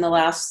mentioned in the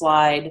last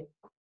slide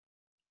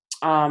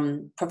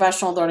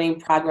professional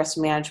learning progress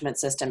management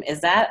system.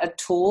 Is that a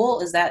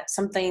tool? Is that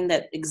something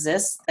that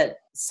exists, that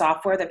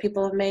software that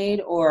people have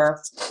made,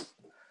 or?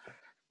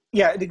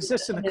 Yeah, it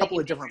exists in a couple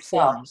of different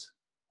forms.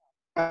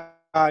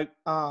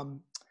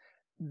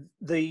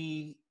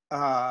 The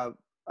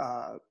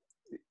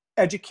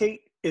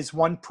Educate is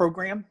one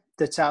program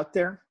that's out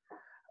there.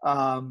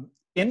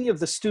 Any of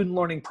the student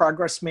learning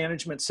progress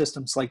management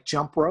systems like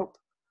Jump Rope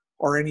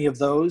or any of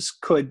those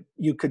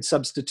you could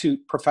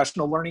substitute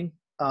professional learning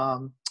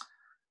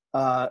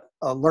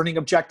learning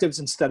objectives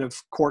instead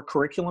of core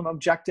curriculum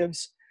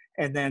objectives,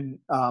 and then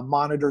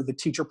monitor the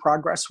teacher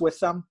progress with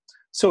them.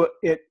 So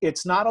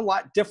it's not a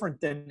lot different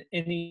than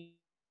any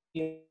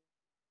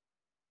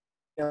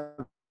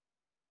of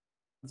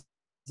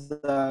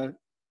the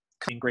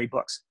grade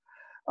books.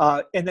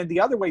 And then the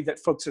other way that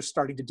folks are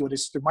starting to do it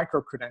is through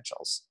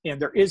micro-credentials. And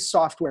there is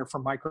software for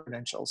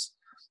micro-credentials.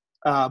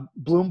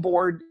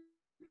 Bloomboard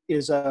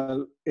is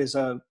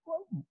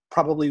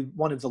probably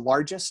one of the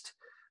largest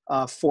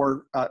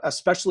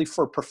especially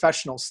for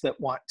professionals that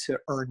want to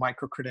earn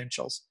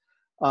micro-credentials.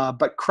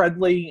 But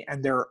Credly,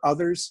 and there are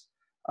others.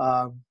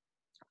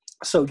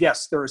 So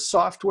yes, there is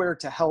software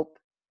to help.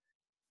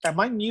 Am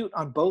I mute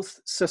on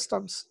both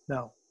systems?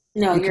 No.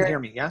 No, you can hear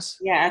me, yes?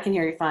 Yeah, I can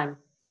hear you fine.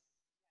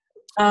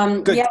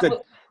 Good, yeah, good.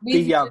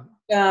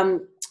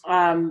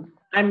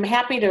 I'm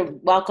happy to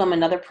welcome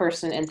another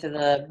person into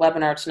the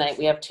webinar tonight.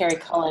 We have Terry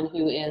Cullen,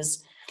 who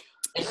is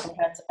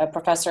a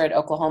professor at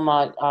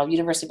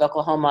University of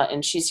Oklahoma,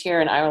 and she's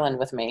here in Ireland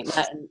with me,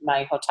 not in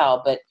my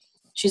hotel, but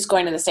she's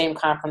going to the same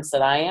conference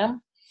that I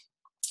am.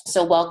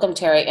 So welcome,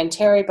 Terry. And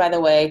Terry, by the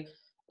way,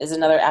 is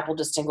another Apple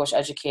Distinguished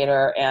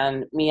Educator,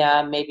 and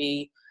Mia,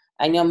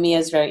 I know Mia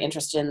is very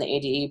interested in the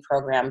ADE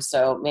program,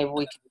 so maybe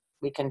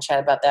we can chat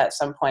about that at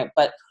some point.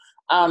 But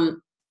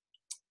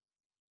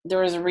there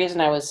was a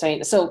reason I was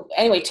saying. So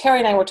anyway, Terry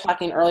and I were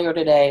talking earlier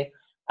today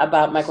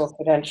about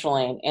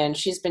micro-credentialing, and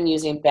she's been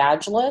using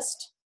Badge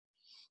List,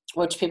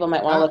 which people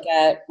might want to look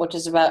at, which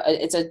is about,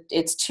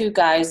 it's two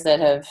guys that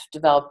have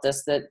developed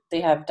this, that they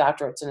have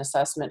doctorates in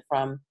assessment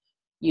from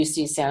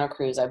UC Santa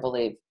Cruz, I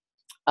believe.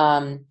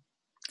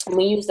 And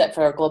we use that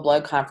for our Global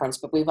Ed Conference,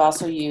 but we've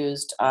also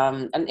used,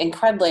 and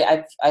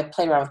Credly, I've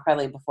played around with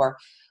Credly before.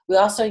 We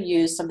also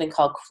use something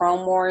called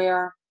Chrome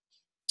Warrior.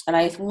 And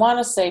I want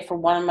to say for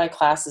one of my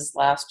classes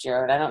last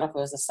year, and I don't know if it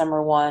was the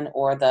summer one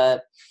or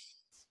the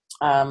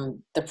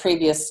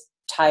previous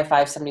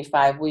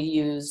TIE575, we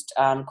used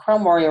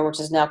Chrome Warrior, which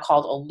is now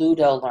called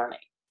Alludo Learning.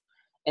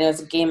 And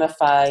it's a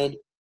gamified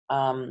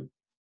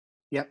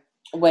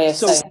way of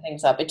setting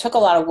things up. It took a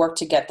lot of work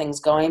to get things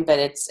going, but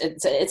it's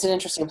an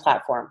interesting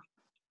platform.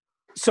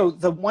 So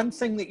the one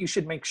thing that you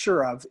should make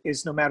sure of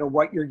is, no matter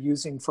what you're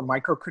using for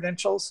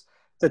micro-credentials,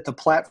 that the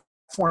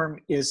platform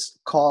is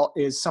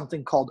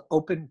something called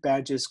Open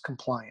Badges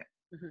Compliant.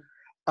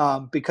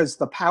 Mm-hmm. Because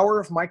the power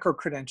of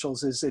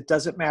micro-credentials is it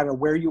doesn't matter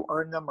where you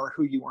earn them or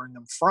who you earn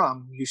them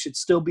from, you should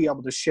still be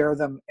able to share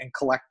them and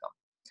collect them.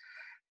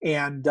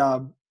 And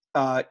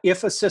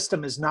if a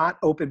system is not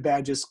Open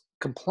Badges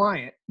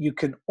compliant, you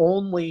can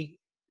only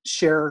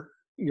share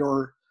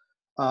your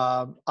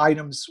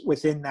items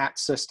within that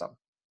system.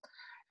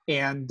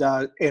 And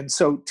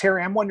so,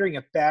 Terry, I'm wondering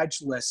if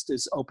Badge List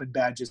is Open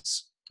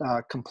Badges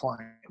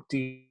compliant. Do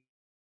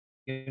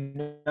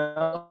you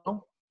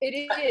know?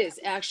 It is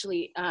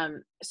actually.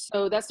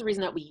 So that's the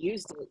reason that we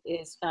used it.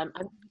 Is I'm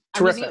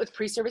using it with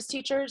pre-service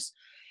teachers,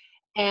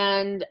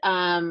 and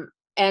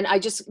I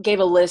just gave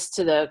a list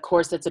to the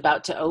course that's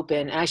about to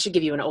open. And I should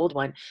give you an old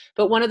one.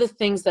 But one of the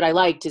things that I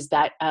liked is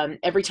that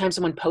every time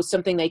someone posts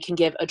something, they can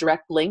give a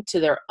direct link to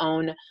their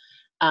own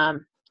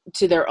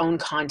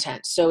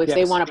content. So if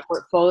they want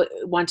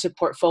to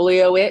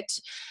portfolio it,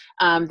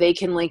 they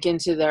can link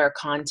into their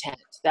content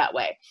that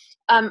way.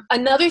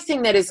 Another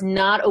thing that is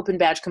not Open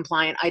Badge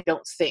compliant, I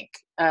don't think,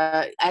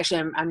 actually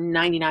I'm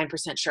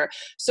 99% sure.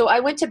 So I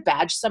went to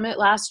Badge Summit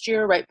last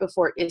year, right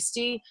before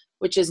ISTE,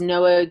 which is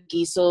Noah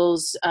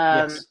Giesel's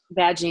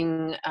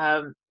badging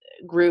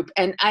group.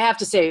 And I have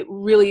to say,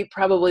 really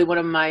probably one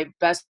of my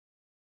best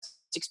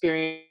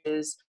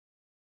experiences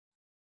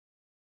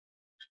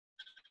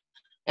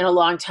in a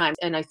long time.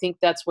 And I think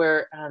that's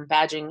where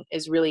badging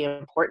is really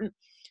important.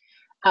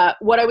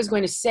 What I was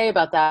going to say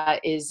about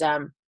that is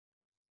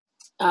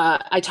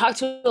I talked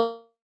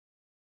to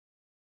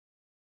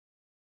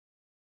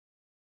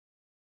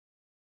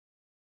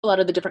a lot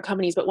of the different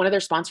companies, but one of their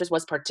sponsors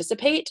was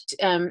Participate,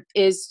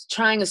 is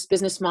trying a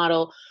business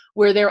model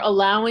where they're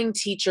allowing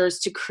teachers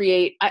to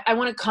create, I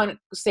want to kind of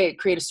say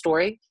create a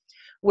story,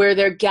 where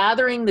they're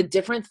gathering the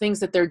different things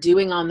that they're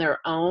doing on their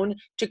own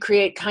to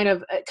create kind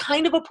of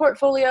a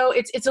portfolio.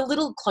 It's a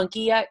little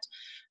clunky yet,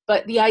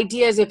 but the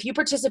idea is if you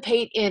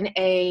participate in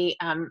a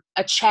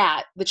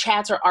chat, the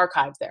chats are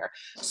archived there.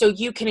 So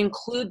you can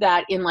include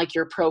that in like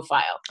your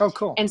profile. Oh,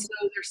 cool. And so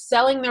they're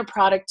selling their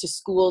product to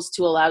schools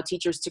to allow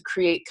teachers to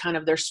create kind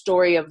of their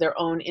story of their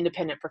own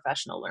independent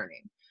professional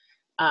learning,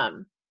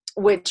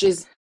 which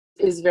is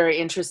very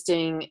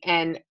interesting.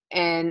 And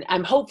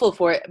I'm hopeful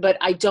for it, but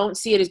I don't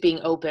see it as being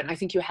open. I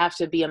think you have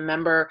to be a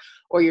member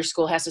or your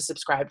school has to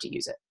subscribe to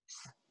use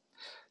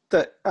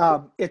it.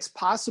 It's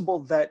possible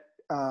that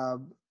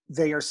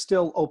they are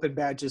still Open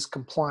Badges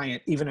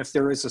compliant, even if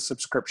there is a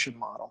subscription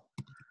model.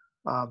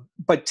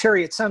 But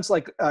Terry, it sounds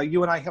like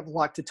you and I have a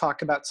lot to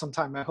talk about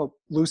sometime. I hope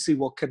Lucy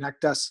will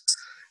connect us.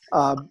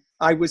 I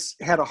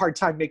had a hard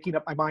time making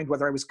up my mind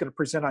whether I was going to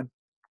present on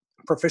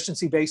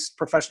proficiency-based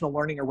professional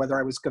learning or whether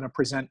I was going to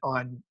present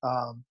on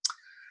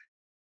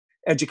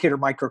educator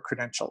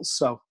micro-credentials.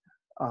 So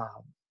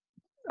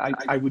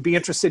I would be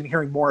interested in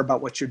hearing more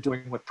about what you're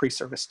doing with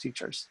pre-service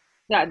teachers.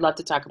 Yeah, I'd love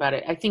to talk about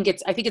it. I think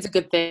it's a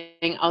good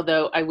thing,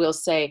 although I will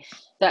say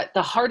that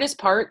the hardest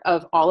part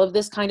of all of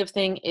this kind of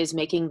thing is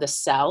making the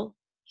sell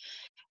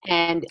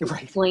and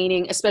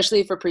explaining,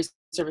 especially for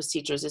pre-service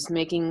teachers, is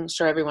making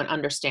sure everyone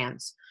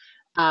understands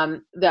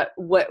that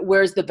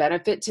where's the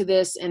benefit to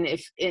this, and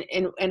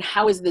and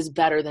how is this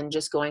better than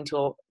just going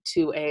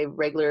to a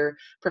regular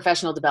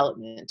professional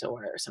development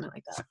or something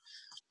like that.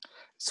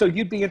 So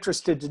you'd be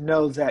interested to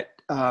know that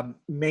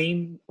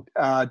Maine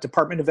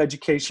Department of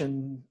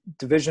Education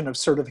Division of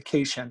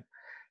Certification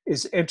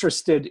is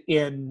interested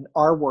in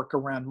our work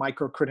around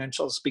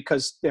micro-credentials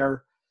because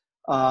they're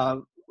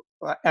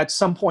at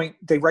some point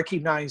they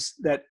recognize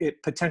that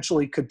it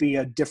potentially could be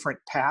a different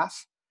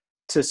path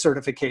to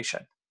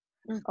certification.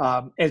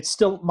 It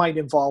still might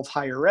involve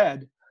higher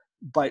ed,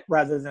 but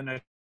rather than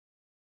a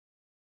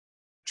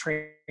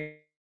transcript,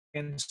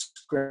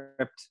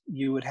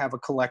 you would have a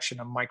collection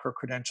of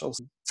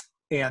micro-credentials.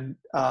 And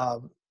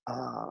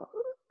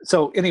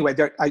so anyway,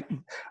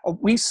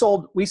 we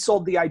sold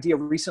the idea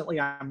recently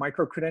on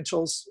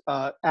micro-credentials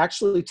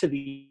actually to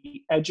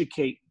the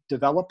Educate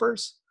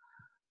developers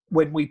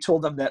when we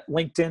told them that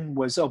LinkedIn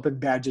was Open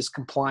Badges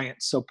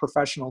compliant, so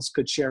professionals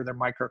could share their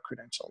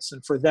micro-credentials.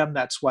 And for them,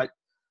 that's what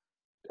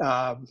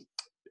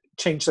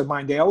changed their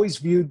mind. They always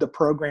viewed the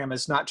program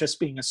as not just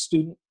being a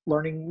student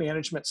learning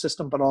management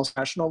system, but also a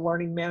professional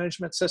learning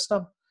management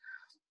system.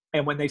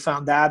 And when they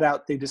found that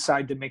out, they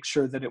decided to make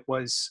sure that it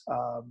was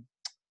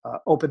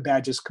Open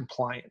Badges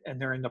compliant, and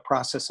they're in the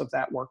process of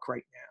that work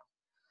right now.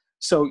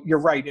 So you're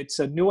right, it's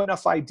a new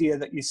enough idea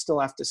that you still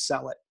have to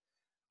sell it.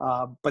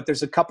 But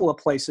there's a couple of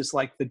places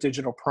like the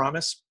Digital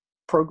Promise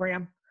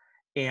program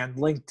and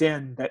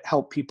LinkedIn that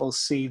help people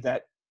see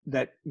that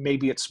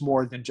maybe it's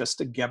more than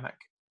just a gimmick.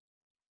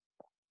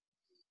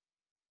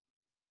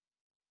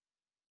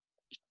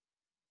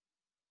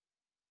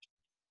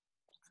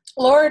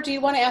 Laura, do you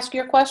want to ask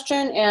your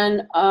question?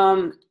 And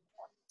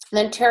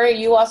then Terry,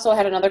 you also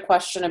had another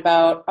question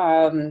about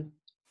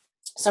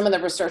some of the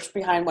research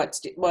behind what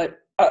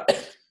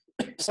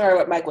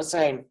Mike was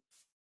saying.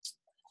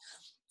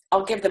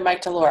 I'll give the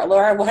mic to Laura.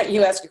 Laura, why don't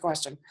you ask a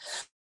question?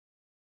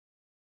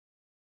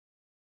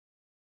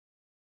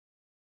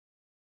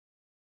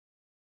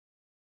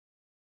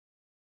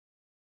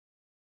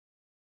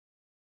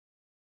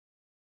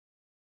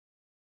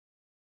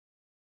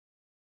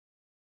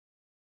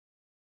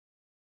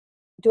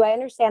 Do I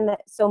understand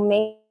that? So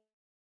Maine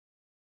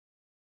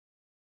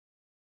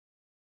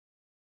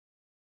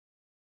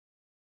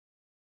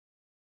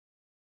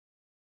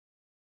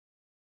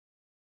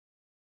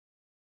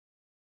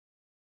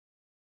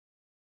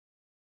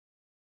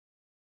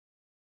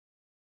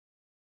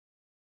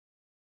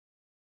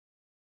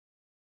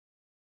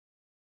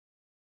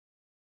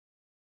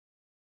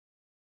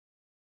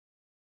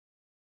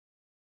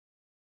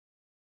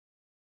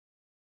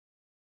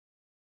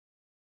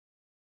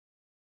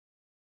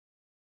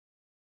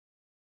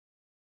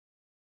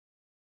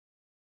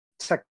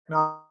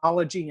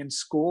technology in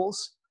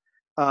schools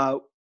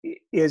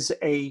is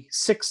a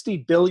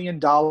 $60 billion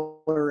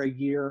a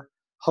year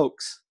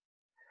hoax.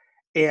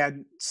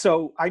 And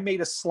so I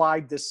made a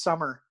slide this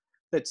summer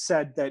that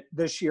said that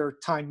this year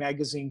Time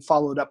Magazine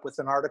followed up with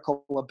an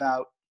article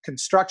about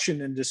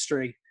construction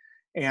industry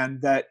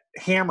and that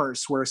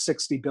hammers were a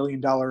 $60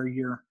 billion a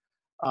year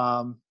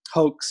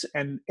hoax.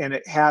 And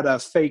it had a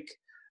fake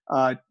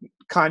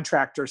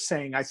contractor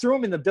saying, I threw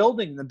them in the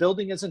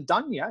building isn't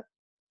done yet.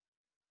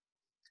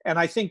 And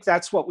I think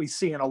that's what we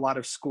see in a lot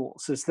of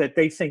schools, is that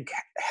they think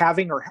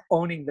having or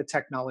owning the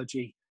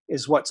technology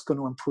is what's going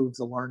to improve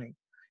the learning.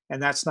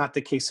 And that's not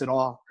the case at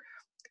all.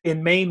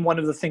 in Maine, one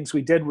of the things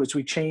we did was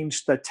we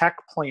changed the tech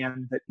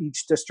plan that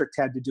each district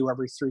had to do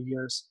every 3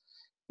 years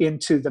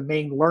into the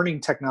Maine Learning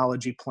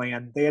Technology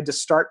Plan. They had to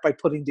start by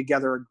putting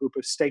together a group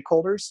of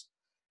stakeholders,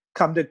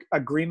 come to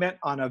agreement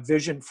on a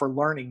vision for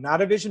learning,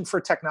 not a vision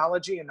for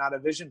technology and not a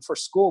vision for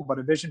school, but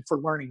a vision for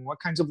learning. What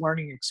kinds of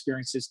learning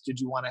experiences did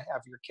you want to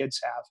have your kids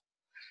have?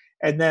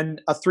 And then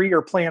a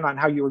 3-year plan on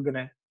how you were going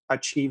to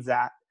achieve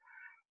that.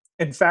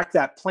 In fact,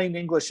 that plain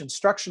English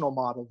instructional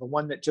model, the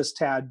one that just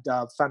had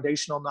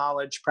foundational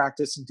knowledge,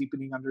 practice and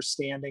deepening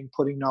understanding,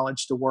 putting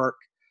knowledge to work,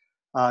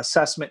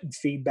 assessment and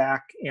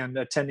feedback, and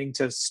attending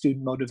to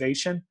student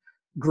motivation,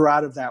 grew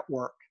out of that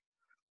work.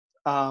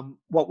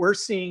 What we're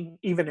seeing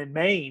even in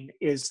Maine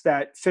is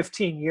that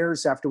 15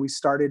 years after we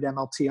started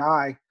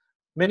MLTI,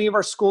 many of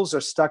our schools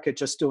are stuck at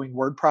just doing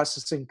word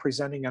processing,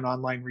 presenting, and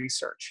online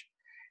research.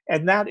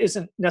 And that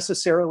isn't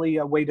necessarily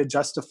a way to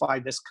justify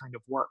this kind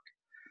of work.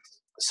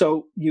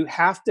 So you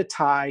have to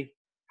tie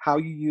how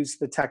you use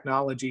the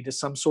technology to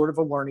some sort of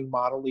a learning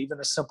model, even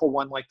a simple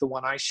one like the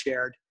one I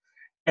shared,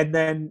 and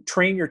then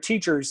train your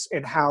teachers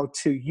in how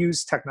to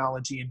use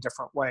technology in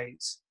different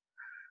ways.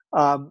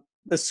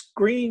 The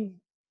screen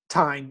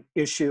time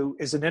issue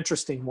is an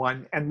interesting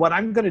one. And what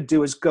I'm going to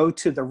do is go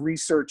to the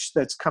research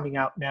that's coming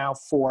out now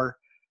for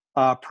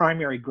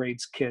primary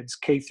grades kids,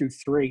 K through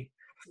 3.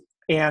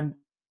 And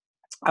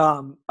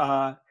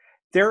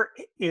there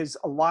is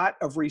a lot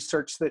of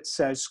research that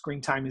says screen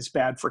time is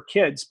bad for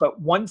kids.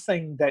 But one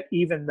thing that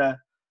even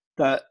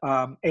the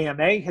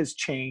AMA has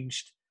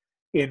changed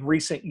in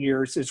recent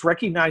years is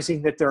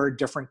recognizing that there are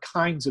different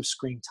kinds of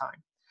screen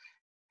time.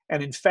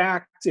 And in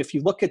fact, if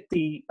you look at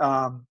the,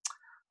 and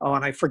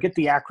I forget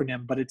the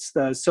acronym, but it's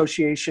the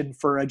Association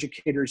for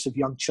Educators of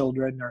Young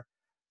Children or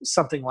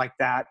something like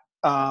that.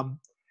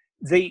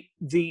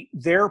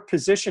 Their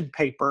position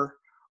paper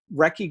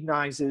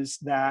recognizes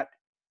that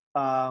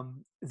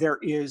there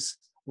is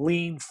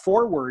lean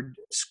forward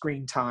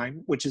screen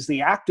time, which is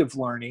the active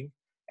learning,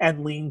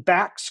 and lean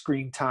back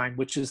screen time,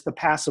 which is the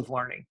passive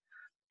learning.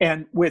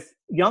 And with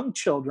young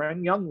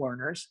children, young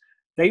learners,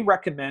 they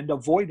recommend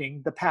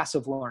avoiding the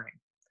passive learning.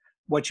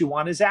 What you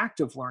want is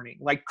active learning,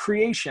 like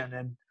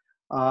creation,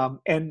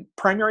 and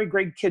primary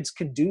grade kids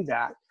can do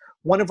that.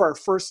 One of our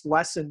first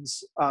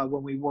lessons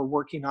when we were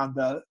working on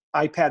the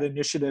iPad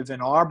initiative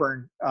in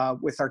Auburn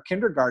with our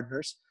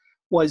kindergartners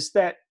was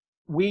that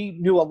we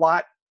knew a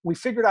lot. We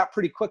figured out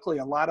pretty quickly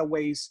a lot of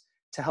ways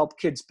to help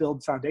kids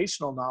build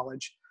foundational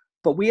knowledge,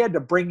 but we had to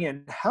bring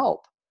in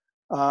help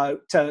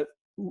to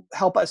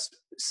help us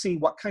see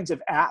what kinds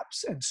of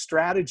apps and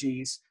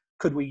strategies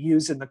could we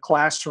use in the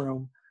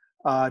classroom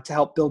to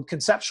help build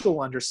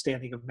conceptual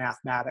understanding of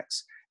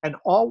mathematics. And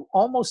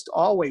almost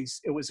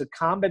always it was a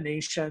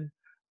combination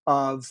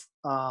of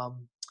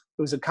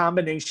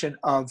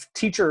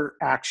teacher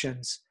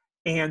actions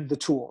and the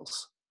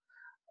tools.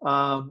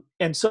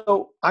 And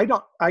so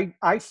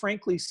I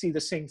frankly see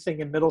the same thing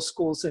in middle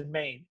schools in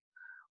Maine,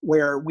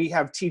 where we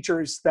have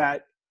teachers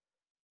that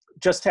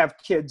just have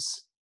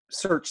kids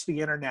search the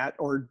internet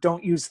or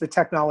don't use the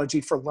technology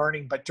for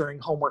learning, but during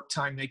homework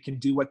time, they can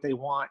do what they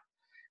want.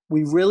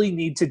 We really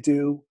need to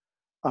do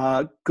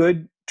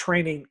good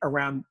training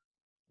around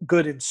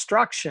good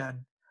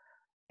instruction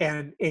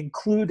and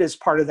include as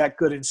part of that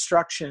good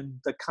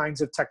instruction the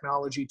kinds of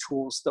technology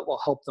tools that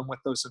will help them with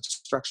those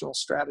instructional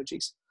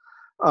strategies.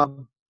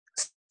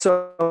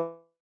 So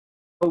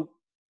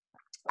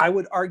I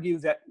would argue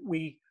that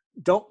we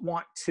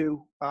want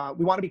to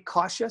be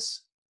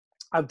cautious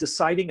of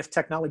deciding if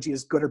technology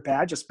is good or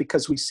bad just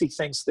because we see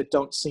things that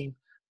don't seem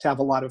to have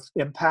a lot of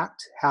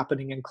impact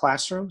happening in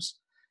classrooms,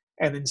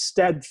 and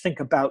instead think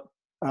about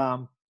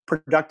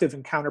productive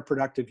and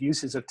counterproductive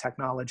uses of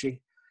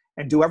technology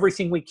and do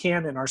everything we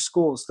can in our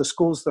schools, the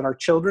schools that our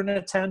children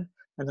attend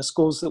and the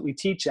schools that we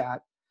teach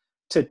at,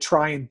 to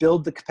try and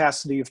build the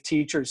capacity of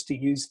teachers to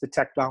use the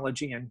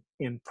technology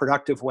in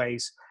productive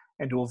ways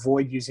and to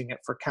avoid using it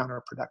for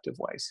counterproductive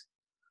ways.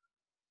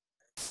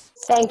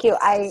 Thank you.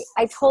 I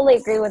totally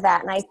agree with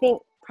that. And I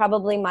think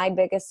probably my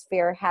biggest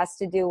fear has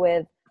to do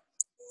with,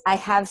 I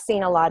have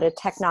seen a lot of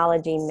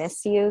technology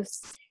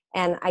misuse.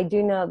 And I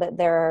do know that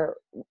there are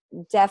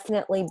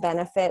definitely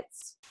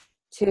benefits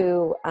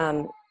to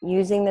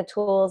using the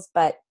tools,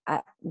 but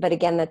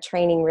again, the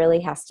training really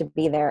has to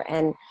be there.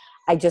 And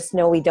I just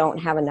know we don't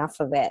have enough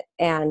of it.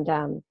 And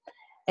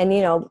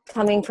you know,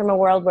 coming from a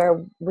world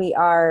where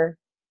we're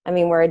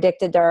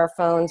addicted to our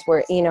phones,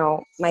 we're, you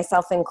know,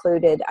 myself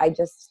included, I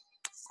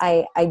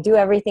do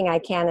everything I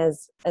can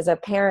as a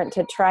parent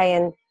to try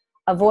and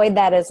avoid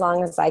that as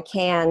long as I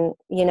can,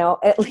 you know,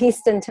 at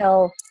least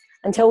until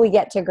we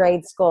get to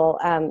grade school,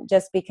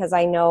 just because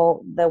I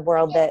know the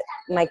world that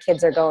my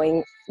kids are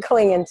going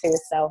into.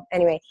 So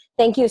anyway,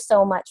 thank you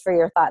so much for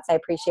your thoughts. I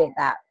appreciate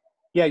that.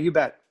 Yeah, you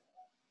bet.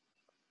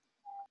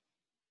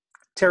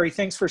 Terry,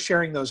 thanks for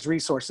sharing those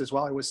resources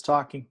while I was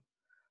talking.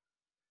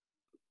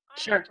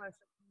 Sure. I have a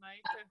question,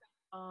 Mike.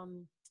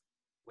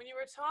 When you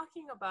were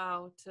talking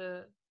about,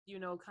 you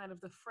know, kind of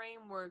the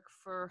framework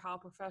for how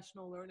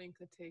professional learning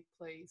could take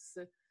place,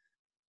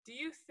 do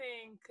you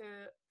think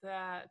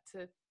that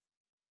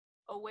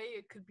a way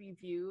it could be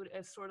viewed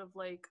as sort of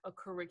like a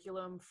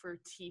curriculum for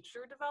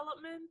teacher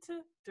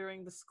development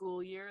during the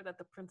school year, that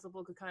the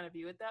principal could kind of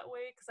view it that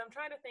way? Because I'm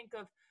trying to think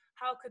of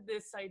how could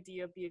this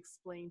idea be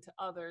explained to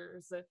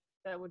others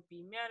that would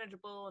be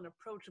manageable and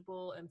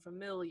approachable and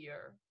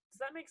familiar. Does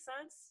that make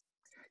sense?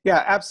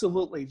 Yeah,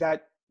 absolutely.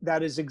 That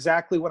is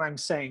exactly what I'm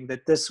saying,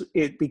 that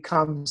it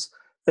becomes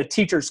the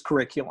teacher's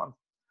curriculum.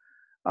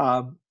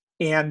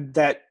 And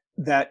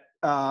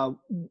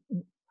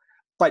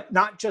but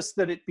not just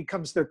that it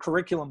becomes their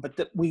curriculum, but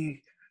that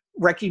we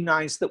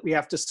recognize that we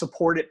have to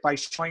support it by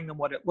showing them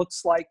what it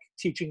looks like,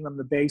 teaching them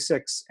the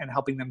basics, and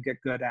helping them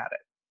get good at it.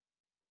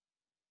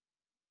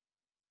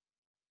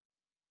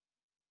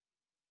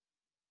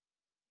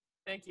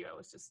 Thank you. I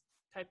was just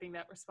typing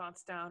that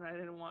response down. I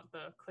didn't want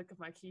the click of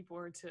my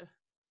keyboard to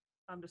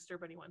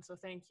disturb anyone. So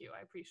thank you.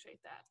 I appreciate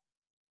that.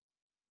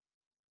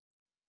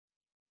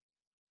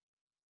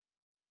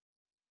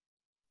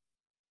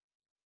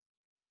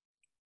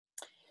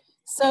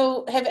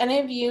 So have any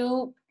of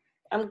you,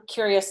 I'm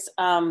curious,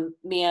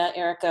 Mia,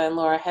 Erica, and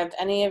Laura, have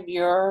any of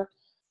your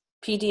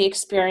PD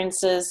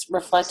experiences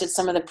reflected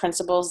some of the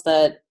principles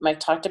that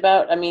Mike talked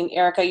about? I mean,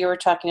 Erica, you were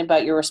talking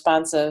about your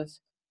responsive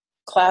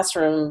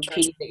classroom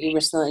PD that you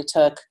recently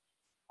took.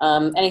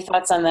 Any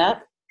thoughts on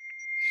that?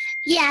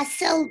 Yeah,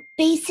 so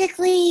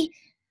basically,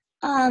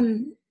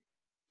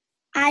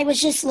 I was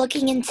just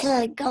looking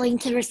into going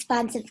to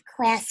responsive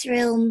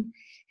classroom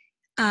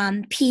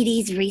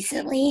PDs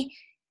recently,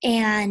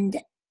 and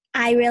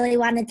I really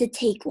wanted to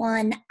take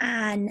one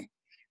on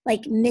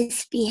like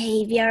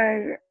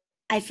misbehavior.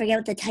 I forget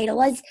what the title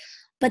was,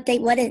 but they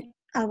wouldn't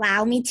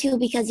allow me to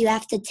because you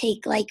have to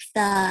take like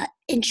the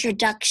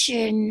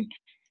introduction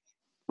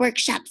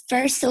workshop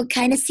first. So it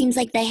kind of seems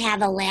like they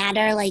have a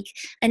ladder, like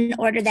an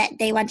order that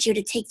they want you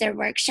to take their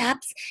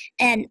workshops.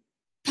 And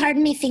part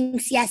of me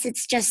thinks, yes,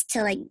 it's just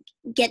to like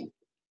get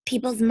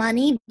people's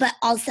money, but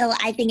also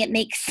I think it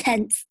makes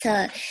sense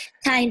to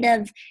kind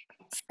of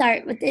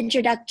start with the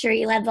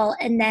introductory level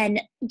and then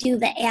do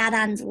the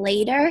add-ons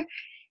later.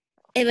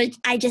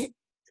 I just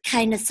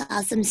kind of saw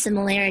some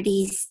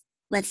similarities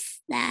with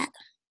that.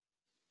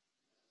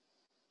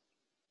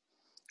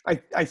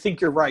 I think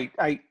you're right.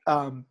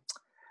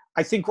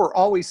 I think we're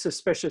always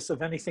suspicious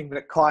of anything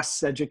that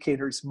costs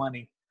educators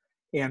money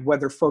and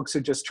whether folks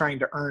are just trying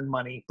to earn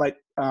money. But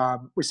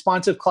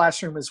Responsive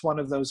Classroom is one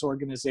of those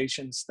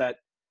organizations that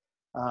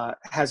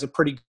has a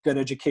pretty good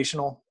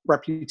educational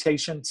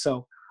reputation.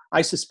 So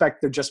I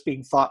suspect they're just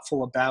being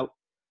thoughtful about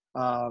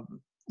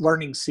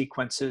learning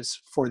sequences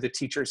for the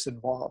teachers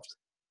involved.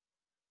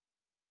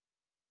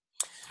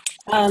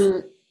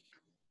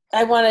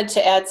 I wanted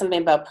to add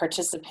something about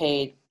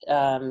participate.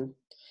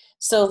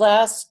 So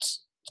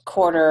last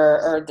quarter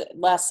or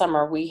last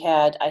summer,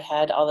 I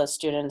had all the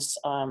students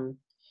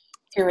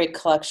curate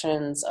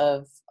collections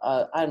of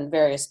on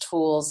various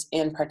tools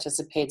in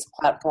Participate's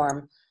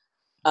platform,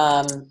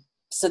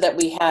 so that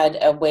we had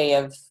a way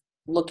of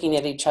looking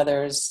at each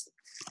other's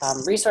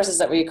resources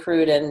that we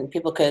accrued, and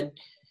people could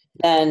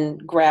then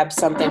grab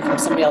something from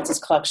somebody else's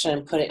collection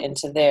and put it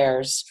into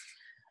theirs.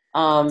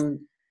 And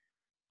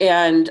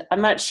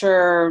I'm not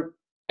sure,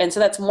 and so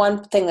that's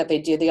one thing that they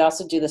do. They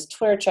also do this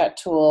Twitter chat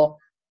tool,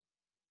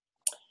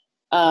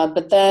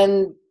 but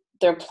then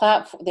their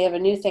platform, they have a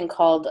new thing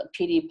called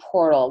PD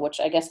Portal, which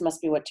I guess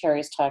must be what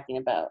Terry's talking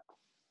about.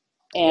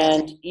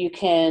 And you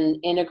can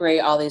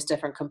integrate all these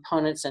different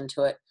components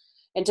into it.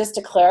 And just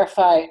to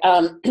clarify,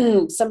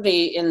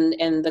 somebody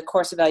in the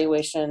course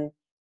evaluation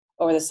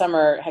over the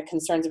summer had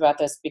concerns about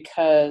this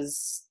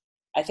because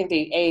I think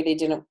they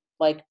didn't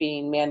like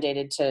being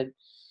mandated to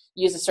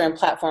use a certain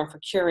platform for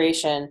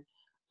curation.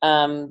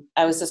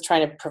 I was just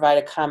trying to provide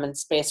a common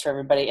space for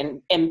everybody,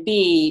 and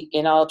B,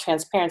 in all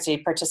transparency,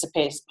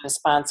 Participate is a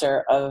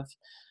sponsor of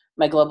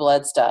my global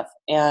ed stuff.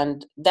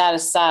 And that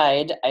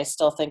aside, I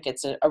still think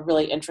it's a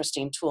really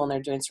interesting tool, and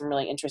they're doing some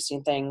really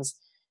interesting things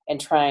and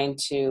trying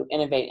to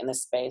innovate in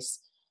this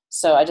space.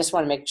 So I just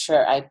want to make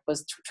sure I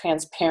was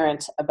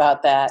transparent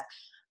about that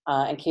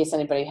in case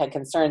anybody had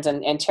concerns.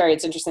 And Terry,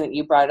 it's interesting that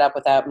you brought it up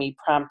without me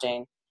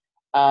prompting.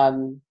 I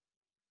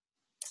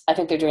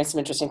think they're doing some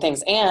interesting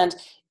things. And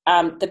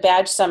the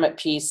Badge Summit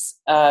piece,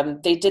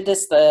 they did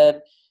this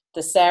the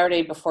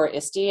Saturday before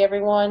ISTE,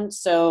 everyone.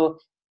 So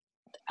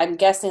I'm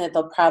guessing that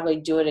they'll probably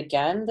do it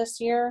again this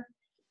year.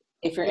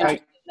 If you're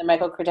interested in the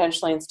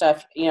micro-credentialing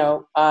stuff,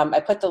 I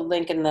put the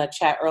link in the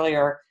chat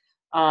earlier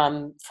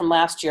from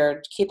last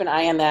year. Keep an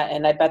eye on that,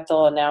 and I bet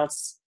they'll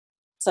announce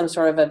some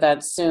sort of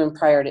event soon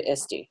prior to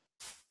ISTE.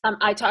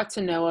 I talked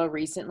to Noah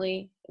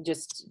recently,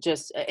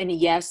 and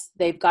yes,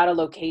 they've got a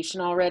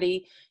location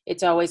already.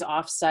 It's always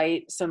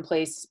off-site,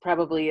 someplace,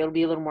 probably it'll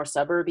be a little more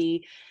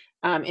suburby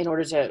in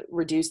order to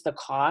reduce the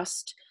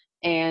cost,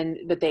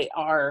 but they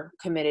are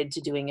committed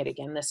to doing it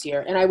again this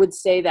year. And I would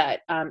say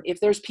that if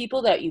there's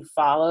people that you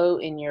follow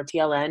in your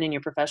PLN and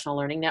your professional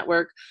learning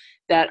network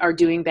that are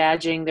doing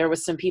badging, there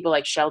was some people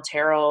like Shell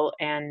Terrell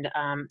and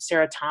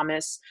Sarah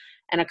Thomas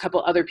and a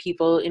couple other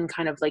people in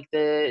kind of like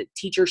the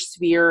teacher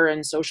sphere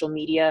and social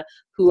media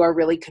who are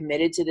really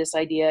committed to this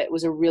idea. It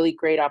was a really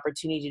great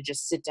opportunity to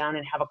just sit down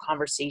and have a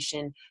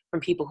conversation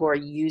from people who are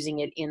using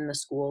it in the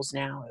schools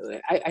now.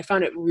 I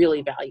found it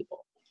really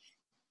valuable.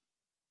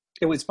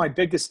 It was my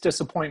biggest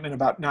disappointment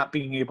about not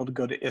being able to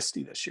go to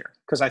ISTE this year,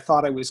 because I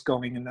thought I was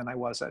going and then I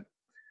wasn't.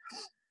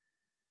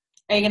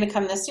 Are you going to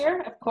come this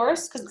year? Of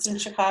course, because it's in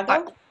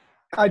Chicago.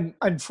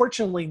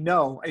 Unfortunately,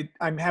 no.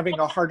 I'm having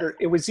a harder.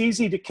 It was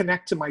easy to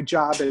connect to my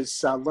job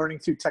as Learning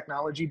Through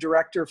Technology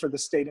Director for the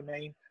state of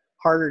Maine.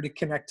 Harder to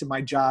connect to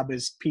my job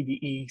as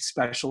PDE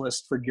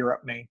Specialist for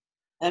Europe, Maine.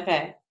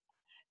 Okay,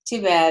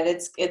 too bad.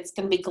 It's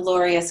going to be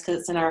glorious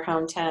because it's in our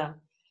hometown.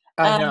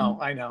 I know.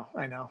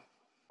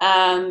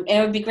 And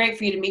it would be great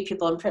for you to meet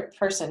people in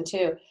person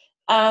too.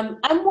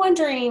 I'm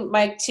wondering,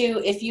 Mike,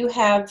 too, if you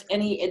have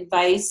any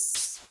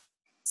advice.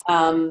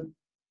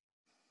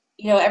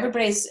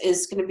 Everybody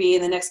is going to be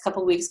in the next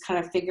couple of weeks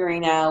kind of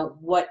figuring out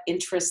what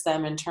interests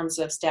them in terms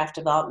of staff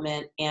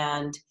development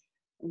and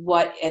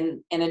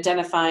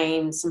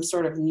identifying some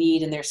sort of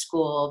need in their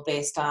school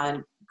based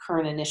on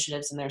current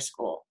initiatives in their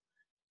school.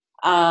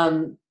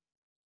 I'm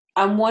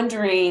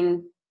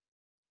wondering,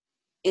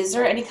 is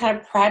there any kind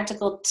of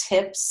practical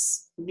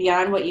tips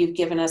beyond what you've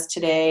given us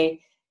today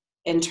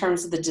in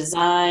terms of the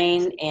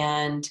design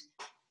and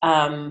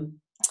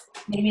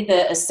maybe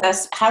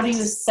how do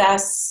you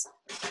assess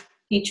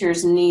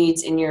teachers'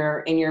 needs in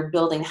your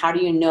building? How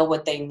do you know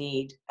what they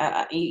need?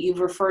 You've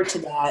referred to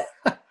that.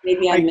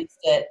 Maybe I missed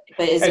it,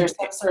 but is there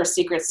some sort of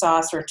secret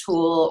sauce or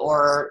tool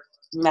or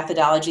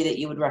methodology that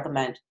you would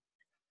recommend?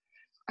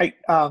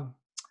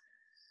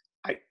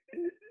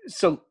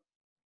 So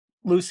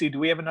Lucy, do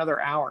we have another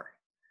hour?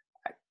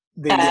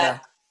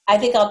 I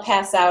think I'll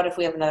pass out if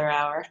we have another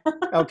hour.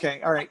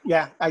 Okay. All right.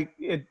 Yeah.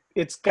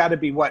 It's got to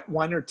be what,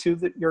 1 or 2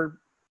 that your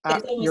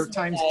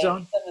time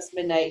zone? It's almost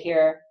midnight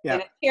here. Yeah.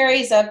 And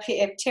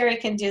if Terry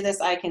can do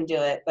this, I can do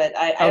it, but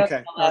I don't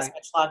think it'll last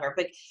much longer.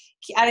 But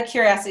out of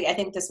curiosity, I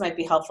think this might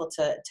be helpful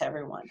to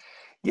everyone.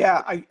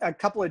 Yeah. A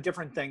couple of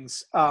different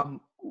things.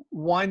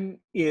 One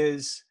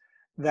is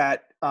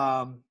that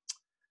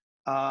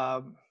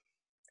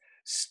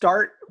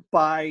start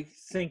by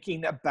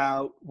thinking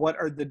about what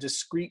are the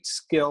discrete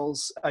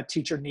skills a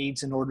teacher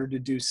needs in order to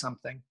do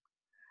something,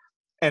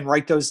 and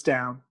write those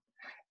down.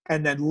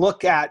 And then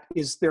look at,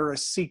 is there a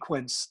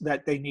sequence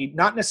that they need?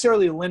 Not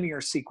necessarily a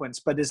linear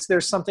sequence, but is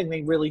there something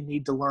they really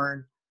need to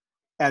learn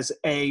as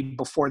A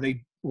before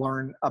they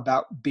learn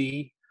about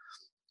B?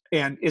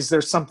 And is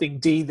there something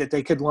D that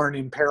they could learn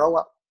in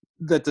parallel,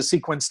 that the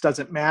sequence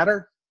doesn't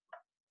matter?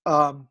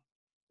 But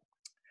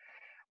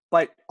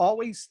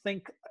always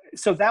think,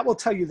 so that will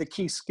tell you the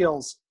key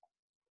skills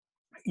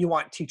you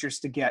want teachers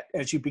to get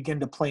as you begin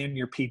to plan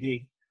your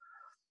PD.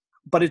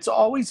 But it's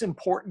always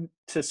important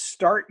to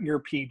start your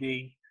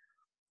PD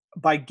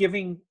by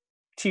giving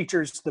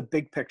teachers the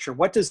big picture.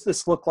 What does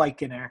this look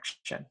like in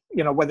action?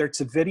 Whether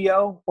it's a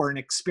video or an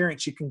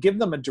experience, you can give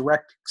them a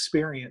direct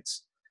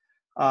experience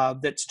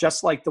that's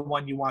just like the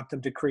one you want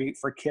them to create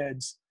for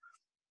kids,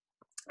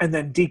 and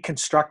then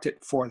deconstruct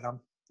it for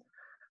them.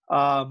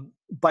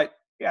 But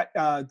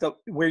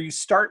where you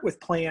start with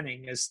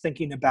planning is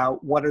thinking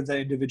about what are the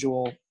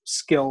individual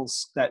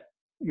skills that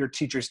your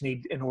teachers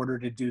need in order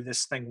to do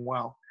this thing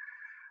well.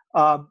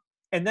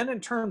 And then in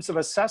terms of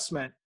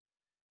assessment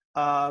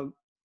of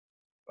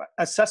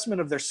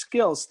their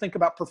skills, think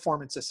about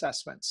performance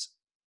assessments,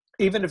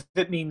 even if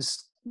it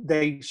means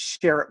they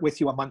share it with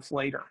you a month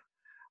later,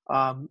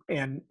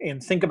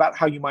 and think about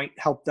how you might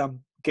help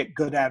them get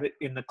good at it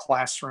in the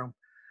classroom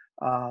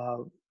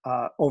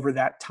over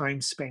that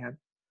time span.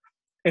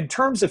 In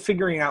terms of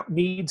figuring out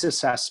needs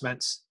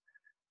assessments,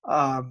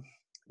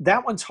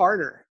 that one's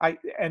harder.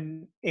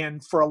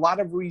 And for a lot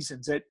of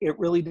reasons, it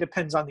really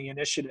depends on the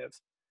initiative.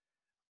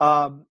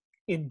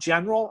 In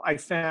general, I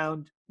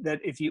found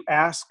that if you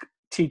ask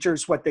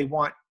teachers what they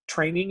want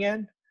training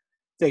in,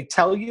 they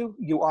tell you,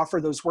 you offer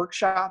those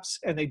workshops,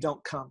 and they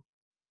don't come.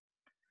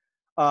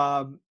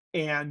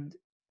 And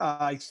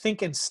I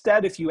think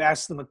instead, if you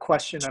ask them a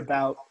question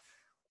about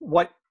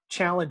what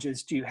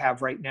challenges do you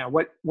have right now,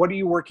 what are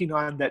you working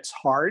on that's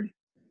hard,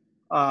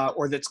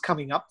 or that's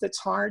coming up that's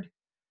hard,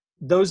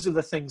 those are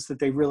the things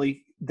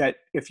that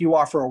if you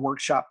offer a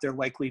workshop, they're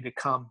likely to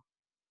come.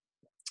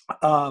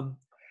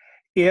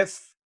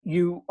 If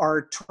you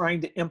are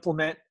trying to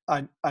implement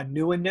a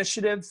new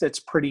initiative that's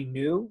pretty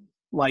new,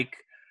 like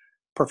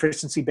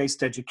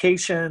proficiency-based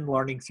education,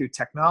 learning through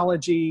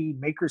technology,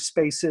 maker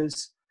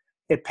spaces,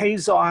 it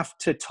pays off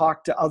to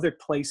talk to other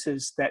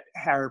places that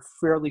are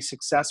fairly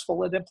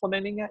successful at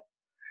implementing it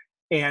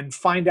and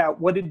find out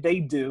what did they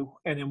do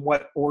and in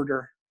what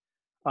order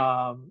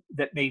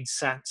that made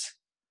sense.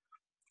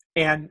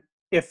 And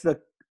if the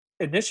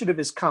initiative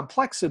is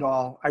complex at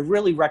all, I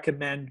really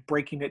recommend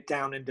breaking it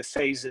down into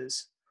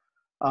phases.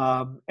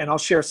 And I'll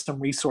share some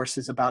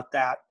resources about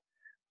that.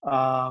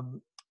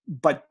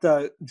 But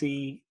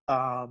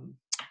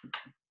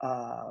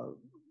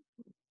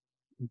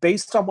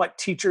based on what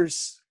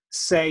teachers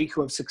say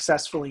who have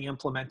successfully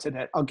implemented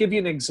it, I'll give you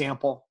an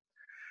example.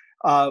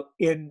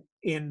 In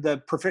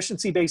the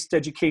proficiency-based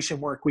education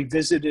work, we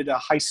visited a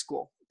high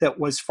school that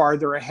was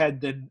farther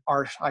ahead than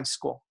our high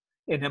school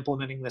in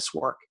implementing this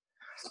work.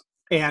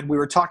 And we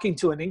were talking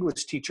to an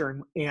English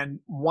teacher, and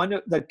one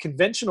of the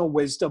conventional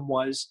wisdom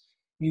was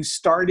you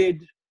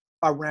started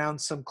around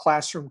some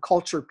classroom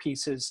culture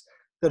pieces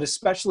that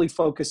especially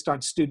focused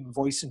on student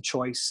voice and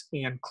choice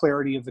and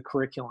clarity of the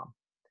curriculum.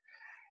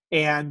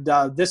 And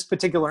this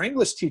particular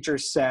English teacher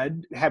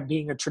said,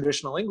 being a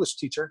traditional English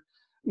teacher,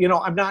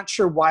 I'm not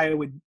sure why I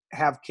would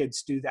have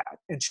kids do that.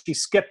 And she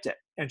skipped it.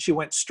 And she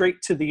went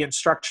straight to the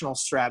instructional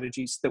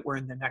strategies that were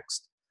in the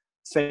next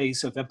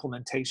phase of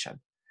implementation.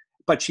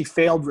 But she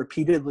failed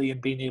repeatedly in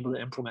being able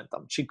to implement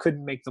them. She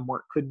couldn't make them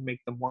work.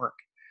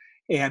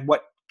 And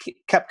what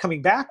kept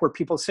coming back were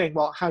people saying,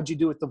 well, how'd you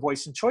do with the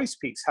voice and choice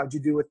piece? How'd you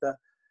do with the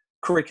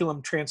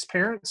curriculum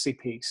transparency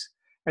piece?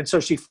 And so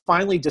she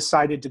finally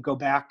decided to go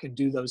back and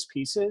do those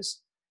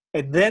pieces.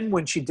 And then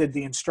when she did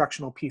the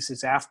instructional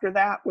pieces after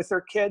that with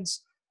her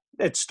kids,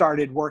 it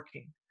started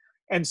working.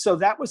 And so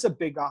that was a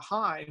big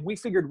aha. And we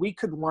figured we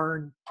could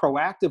learn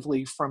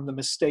proactively from the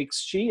mistakes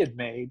she had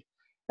made.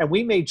 And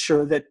we made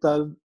sure that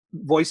the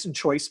voice and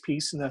choice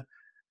piece and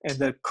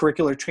the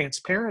curricular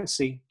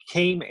transparency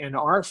came in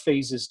our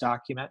phases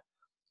document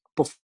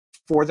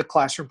before the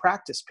classroom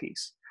practice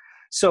piece.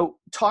 So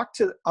talk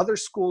to other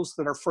schools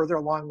that are further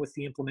along with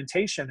the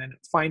implementation and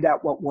find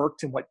out what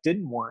worked and what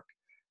didn't work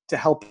to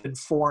help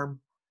inform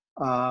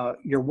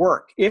your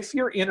work. If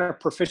you're in a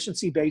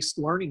proficiency-based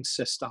learning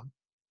system,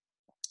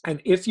 and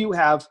if you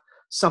have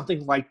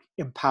something like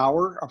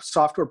Empower, a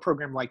software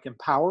program like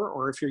Empower,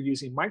 or if you're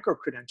using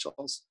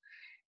micro-credentials,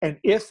 and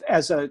if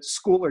as a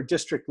school or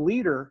district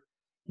leader,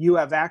 you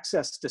have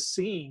access to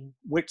seeing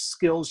which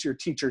skills your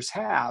teachers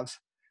have,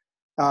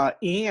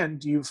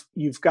 and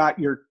you've got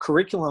your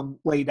curriculum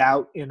laid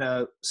out in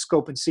a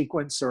scope and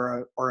sequence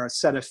or a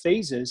set of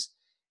phases,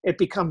 it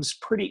becomes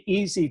pretty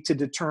easy to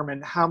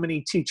determine how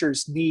many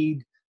teachers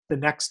need the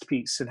next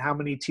piece and how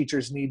many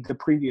teachers need the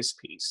previous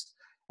piece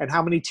and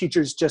how many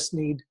teachers just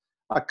need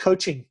a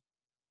coaching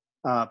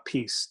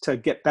piece to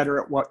get better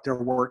at what they're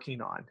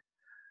working on.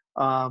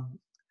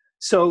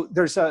 So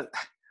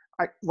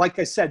like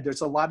I said,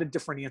 there's a lot of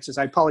different answers.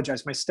 I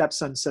apologize. My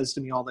stepson says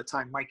to me all the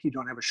time, Mike, you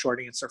don't have a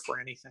short answer for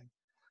anything.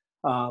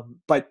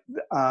 But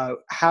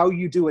how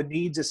you do a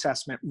needs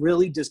assessment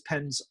really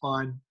depends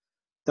on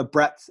the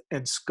breadth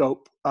and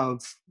scope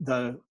of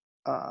the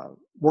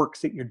work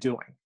that you're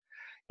doing.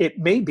 It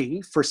may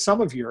be for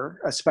some of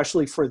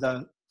especially for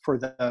the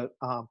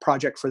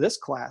project for this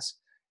class,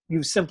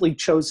 you've simply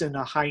chosen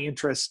a high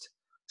interest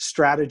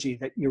strategy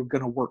that you're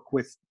going to work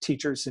with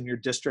teachers in your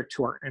district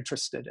who are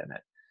interested in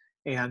it.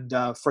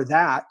 And for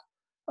that,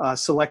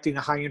 selecting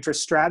a high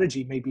interest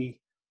strategy may be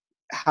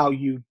how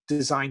you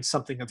design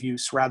something of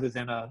use rather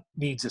than a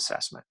needs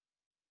assessment.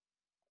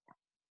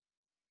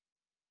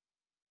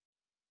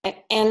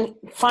 And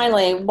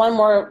finally, one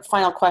more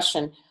final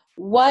question.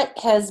 What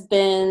has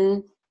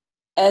been,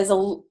 as a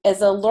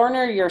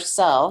learner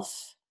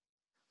yourself,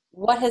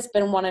 what has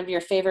been one of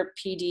your favorite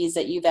PDs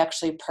that you've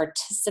actually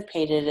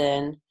participated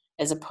in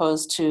as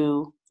opposed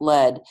to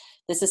led?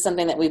 This is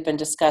something that we've been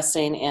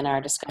discussing in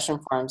our discussion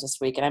forums this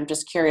week, and I'm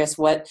just curious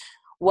what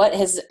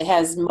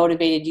has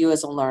motivated you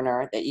as a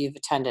learner that you've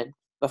attended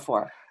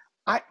before?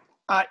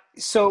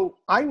 So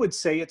I would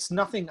say it's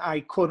nothing I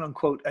quote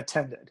unquote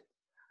attended.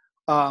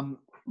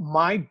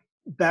 My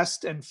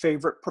best and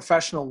favorite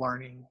professional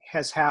learning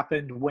has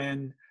happened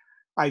when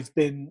I've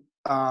been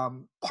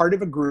part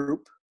of a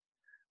group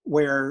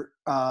where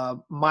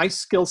my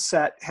skill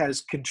set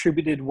has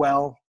contributed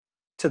well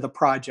to the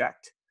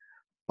project,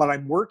 but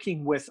I'm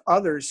working with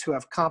others who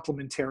have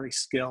complementary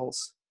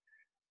skills.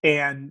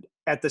 And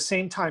at the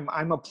same time,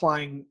 I'm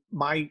applying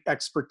my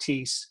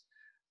expertise.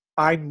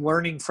 I'm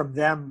learning from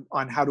them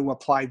on how to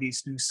apply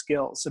these new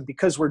skills. And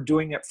because we're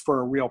doing it for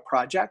a real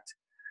project,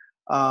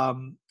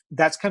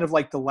 that's kind of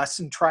like the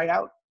lesson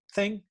tryout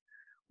thing,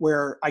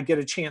 where I get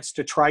a chance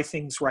to try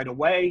things right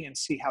away and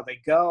see how they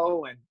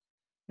go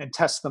and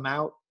test them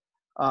out.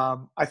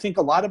 I think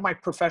a lot of my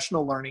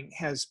professional learning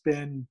has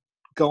been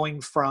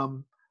going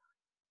from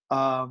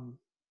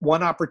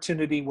one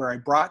opportunity where I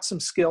brought some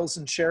skills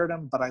and shared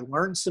them, but I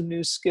learned some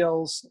new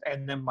skills,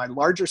 and then my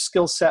larger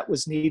skill set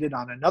was needed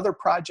on another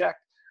project,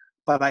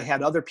 but I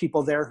had other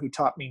people there who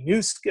taught me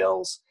new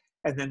skills,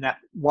 and then that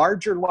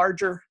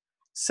larger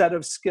set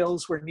of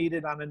skills were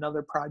needed on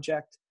another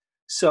project.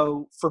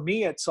 So for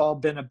me, it's all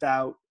been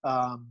about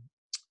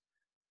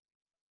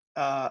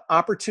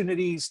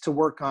opportunities to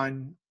work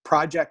on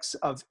projects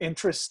of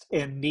interest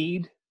and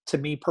need to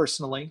me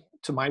personally,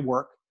 to my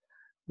work,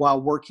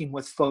 while working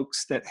with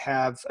folks that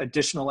have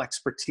additional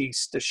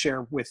expertise to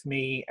share with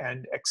me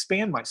and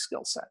expand my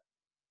skill set.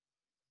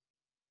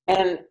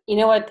 And you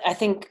know what? I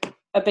think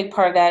a big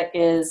part of that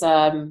is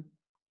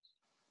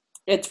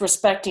it's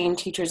respecting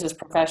teachers as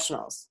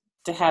professionals,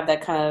 to have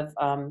that kind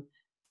of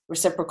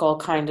reciprocal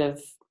kind of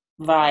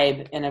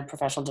vibe in a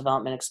professional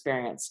development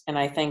experience. And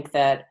I think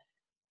that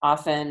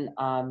often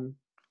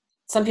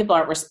some people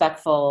aren't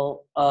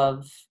respectful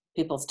of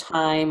people's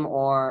time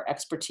or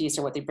expertise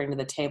or what they bring to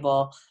the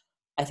table.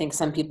 I think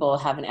some people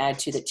have an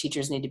attitude that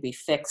teachers need to be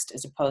fixed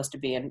as opposed to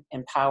being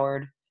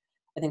empowered.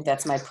 I think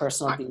that's my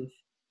personal beef.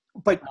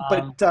 But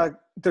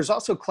there's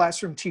also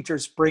classroom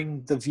teachers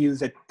bring the view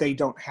that they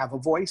don't have a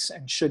voice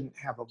and shouldn't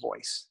have a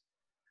voice.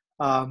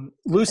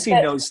 Lucy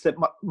knows that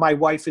my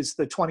wife is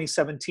the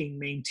 2017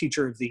 Maine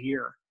Teacher of the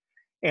Year.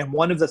 And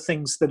one of the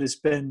things that has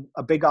been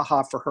a big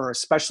aha for her,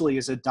 especially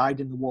as a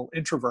dyed-in-the-wool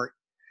introvert,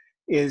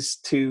 is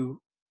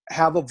to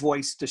have a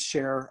voice to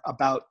share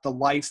about the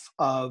life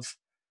of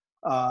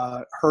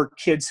her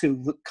kids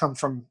who come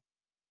from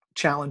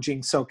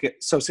challenging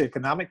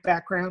socioeconomic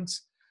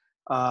backgrounds,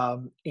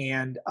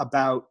 and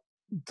about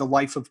the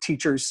life of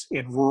teachers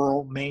in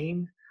rural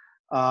Maine,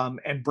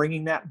 and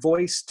bringing that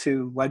voice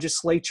to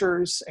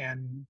legislatures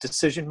and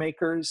decision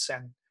makers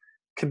and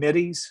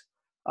committees.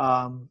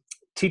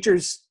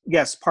 Teachers,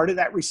 yes, part of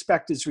that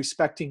respect is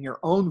respecting your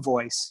own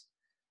voice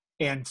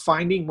and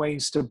finding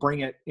ways to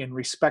bring it in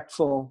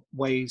respectful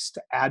ways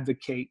to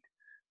advocate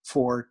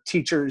for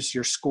teachers,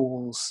 your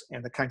schools,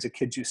 and the kinds of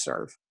kids you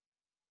serve.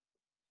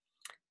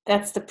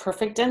 That's the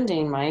perfect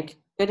ending, Mike.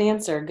 Good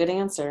answer. Good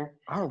answer.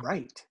 All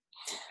right.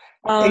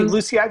 Hey,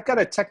 Lucy, I've got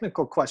a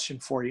technical question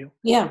for you.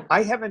 Yeah.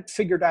 I haven't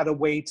figured out a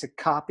way to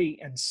copy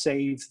and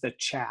save the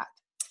chat.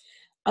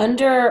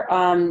 Under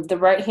the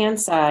right-hand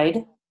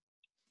side,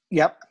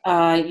 yep,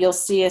 you'll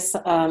see a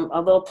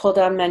little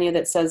pull-down menu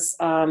that says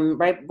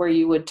right where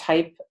you would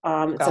type,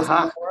 it says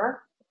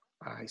more.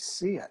 I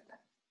see it.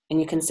 And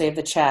you can save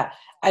the chat.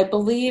 I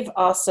believe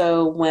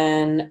also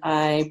when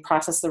I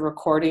process the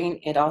recording,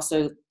 it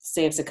also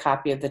saves a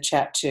copy of the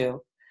chat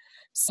too.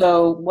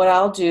 So what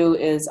I'll do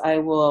is I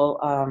will,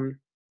 I'm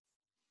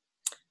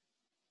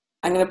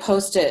going to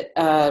post it.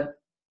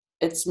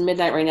 It's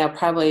midnight right now,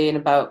 probably in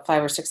about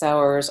 5 or 6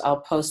 hours.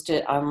 I'll post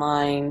it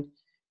online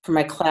for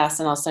my class,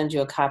 and I'll send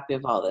you a copy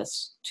of all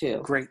this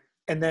too. Great.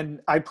 And then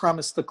I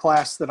promised the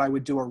class that I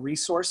would do a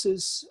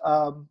resources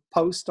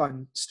post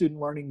on Student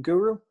Learning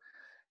Guru.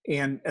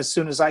 And as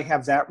soon as I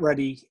have that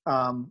ready,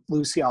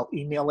 Lucy, I'll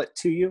email it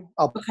to you.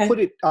 I'll put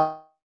it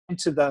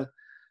into the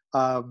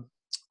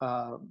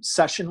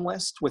session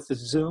list with the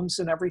Zooms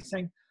and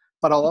everything,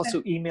 but I'll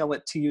also email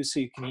it to you so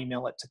you can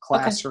email it to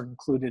class or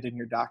include it in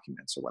your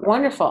documents or whatever.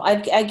 Wonderful.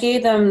 I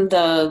gave them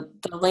the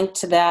link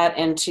to that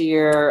and to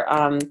your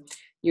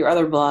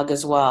other blog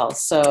as well.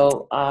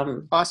 So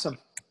awesome.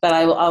 But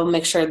I'll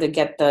make sure to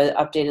get the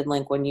updated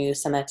link when you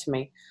send that to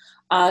me.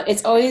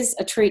 It's always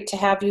a treat to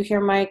have you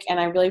here, Mike, and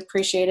I really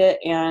appreciate it.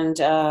 And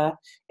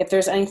if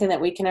there's anything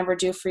that we can ever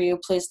do for you,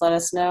 please let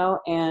us know.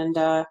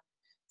 And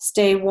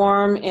stay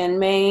warm in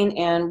Maine,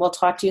 and we'll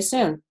talk to you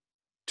soon.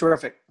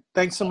 Terrific.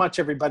 Thanks so much,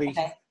 everybody.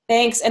 Okay.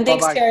 Thanks. And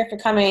thanks, Terry, for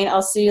coming.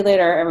 I'll see you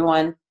later,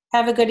 everyone.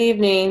 Have a good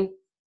evening.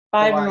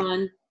 Bye,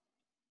 everyone.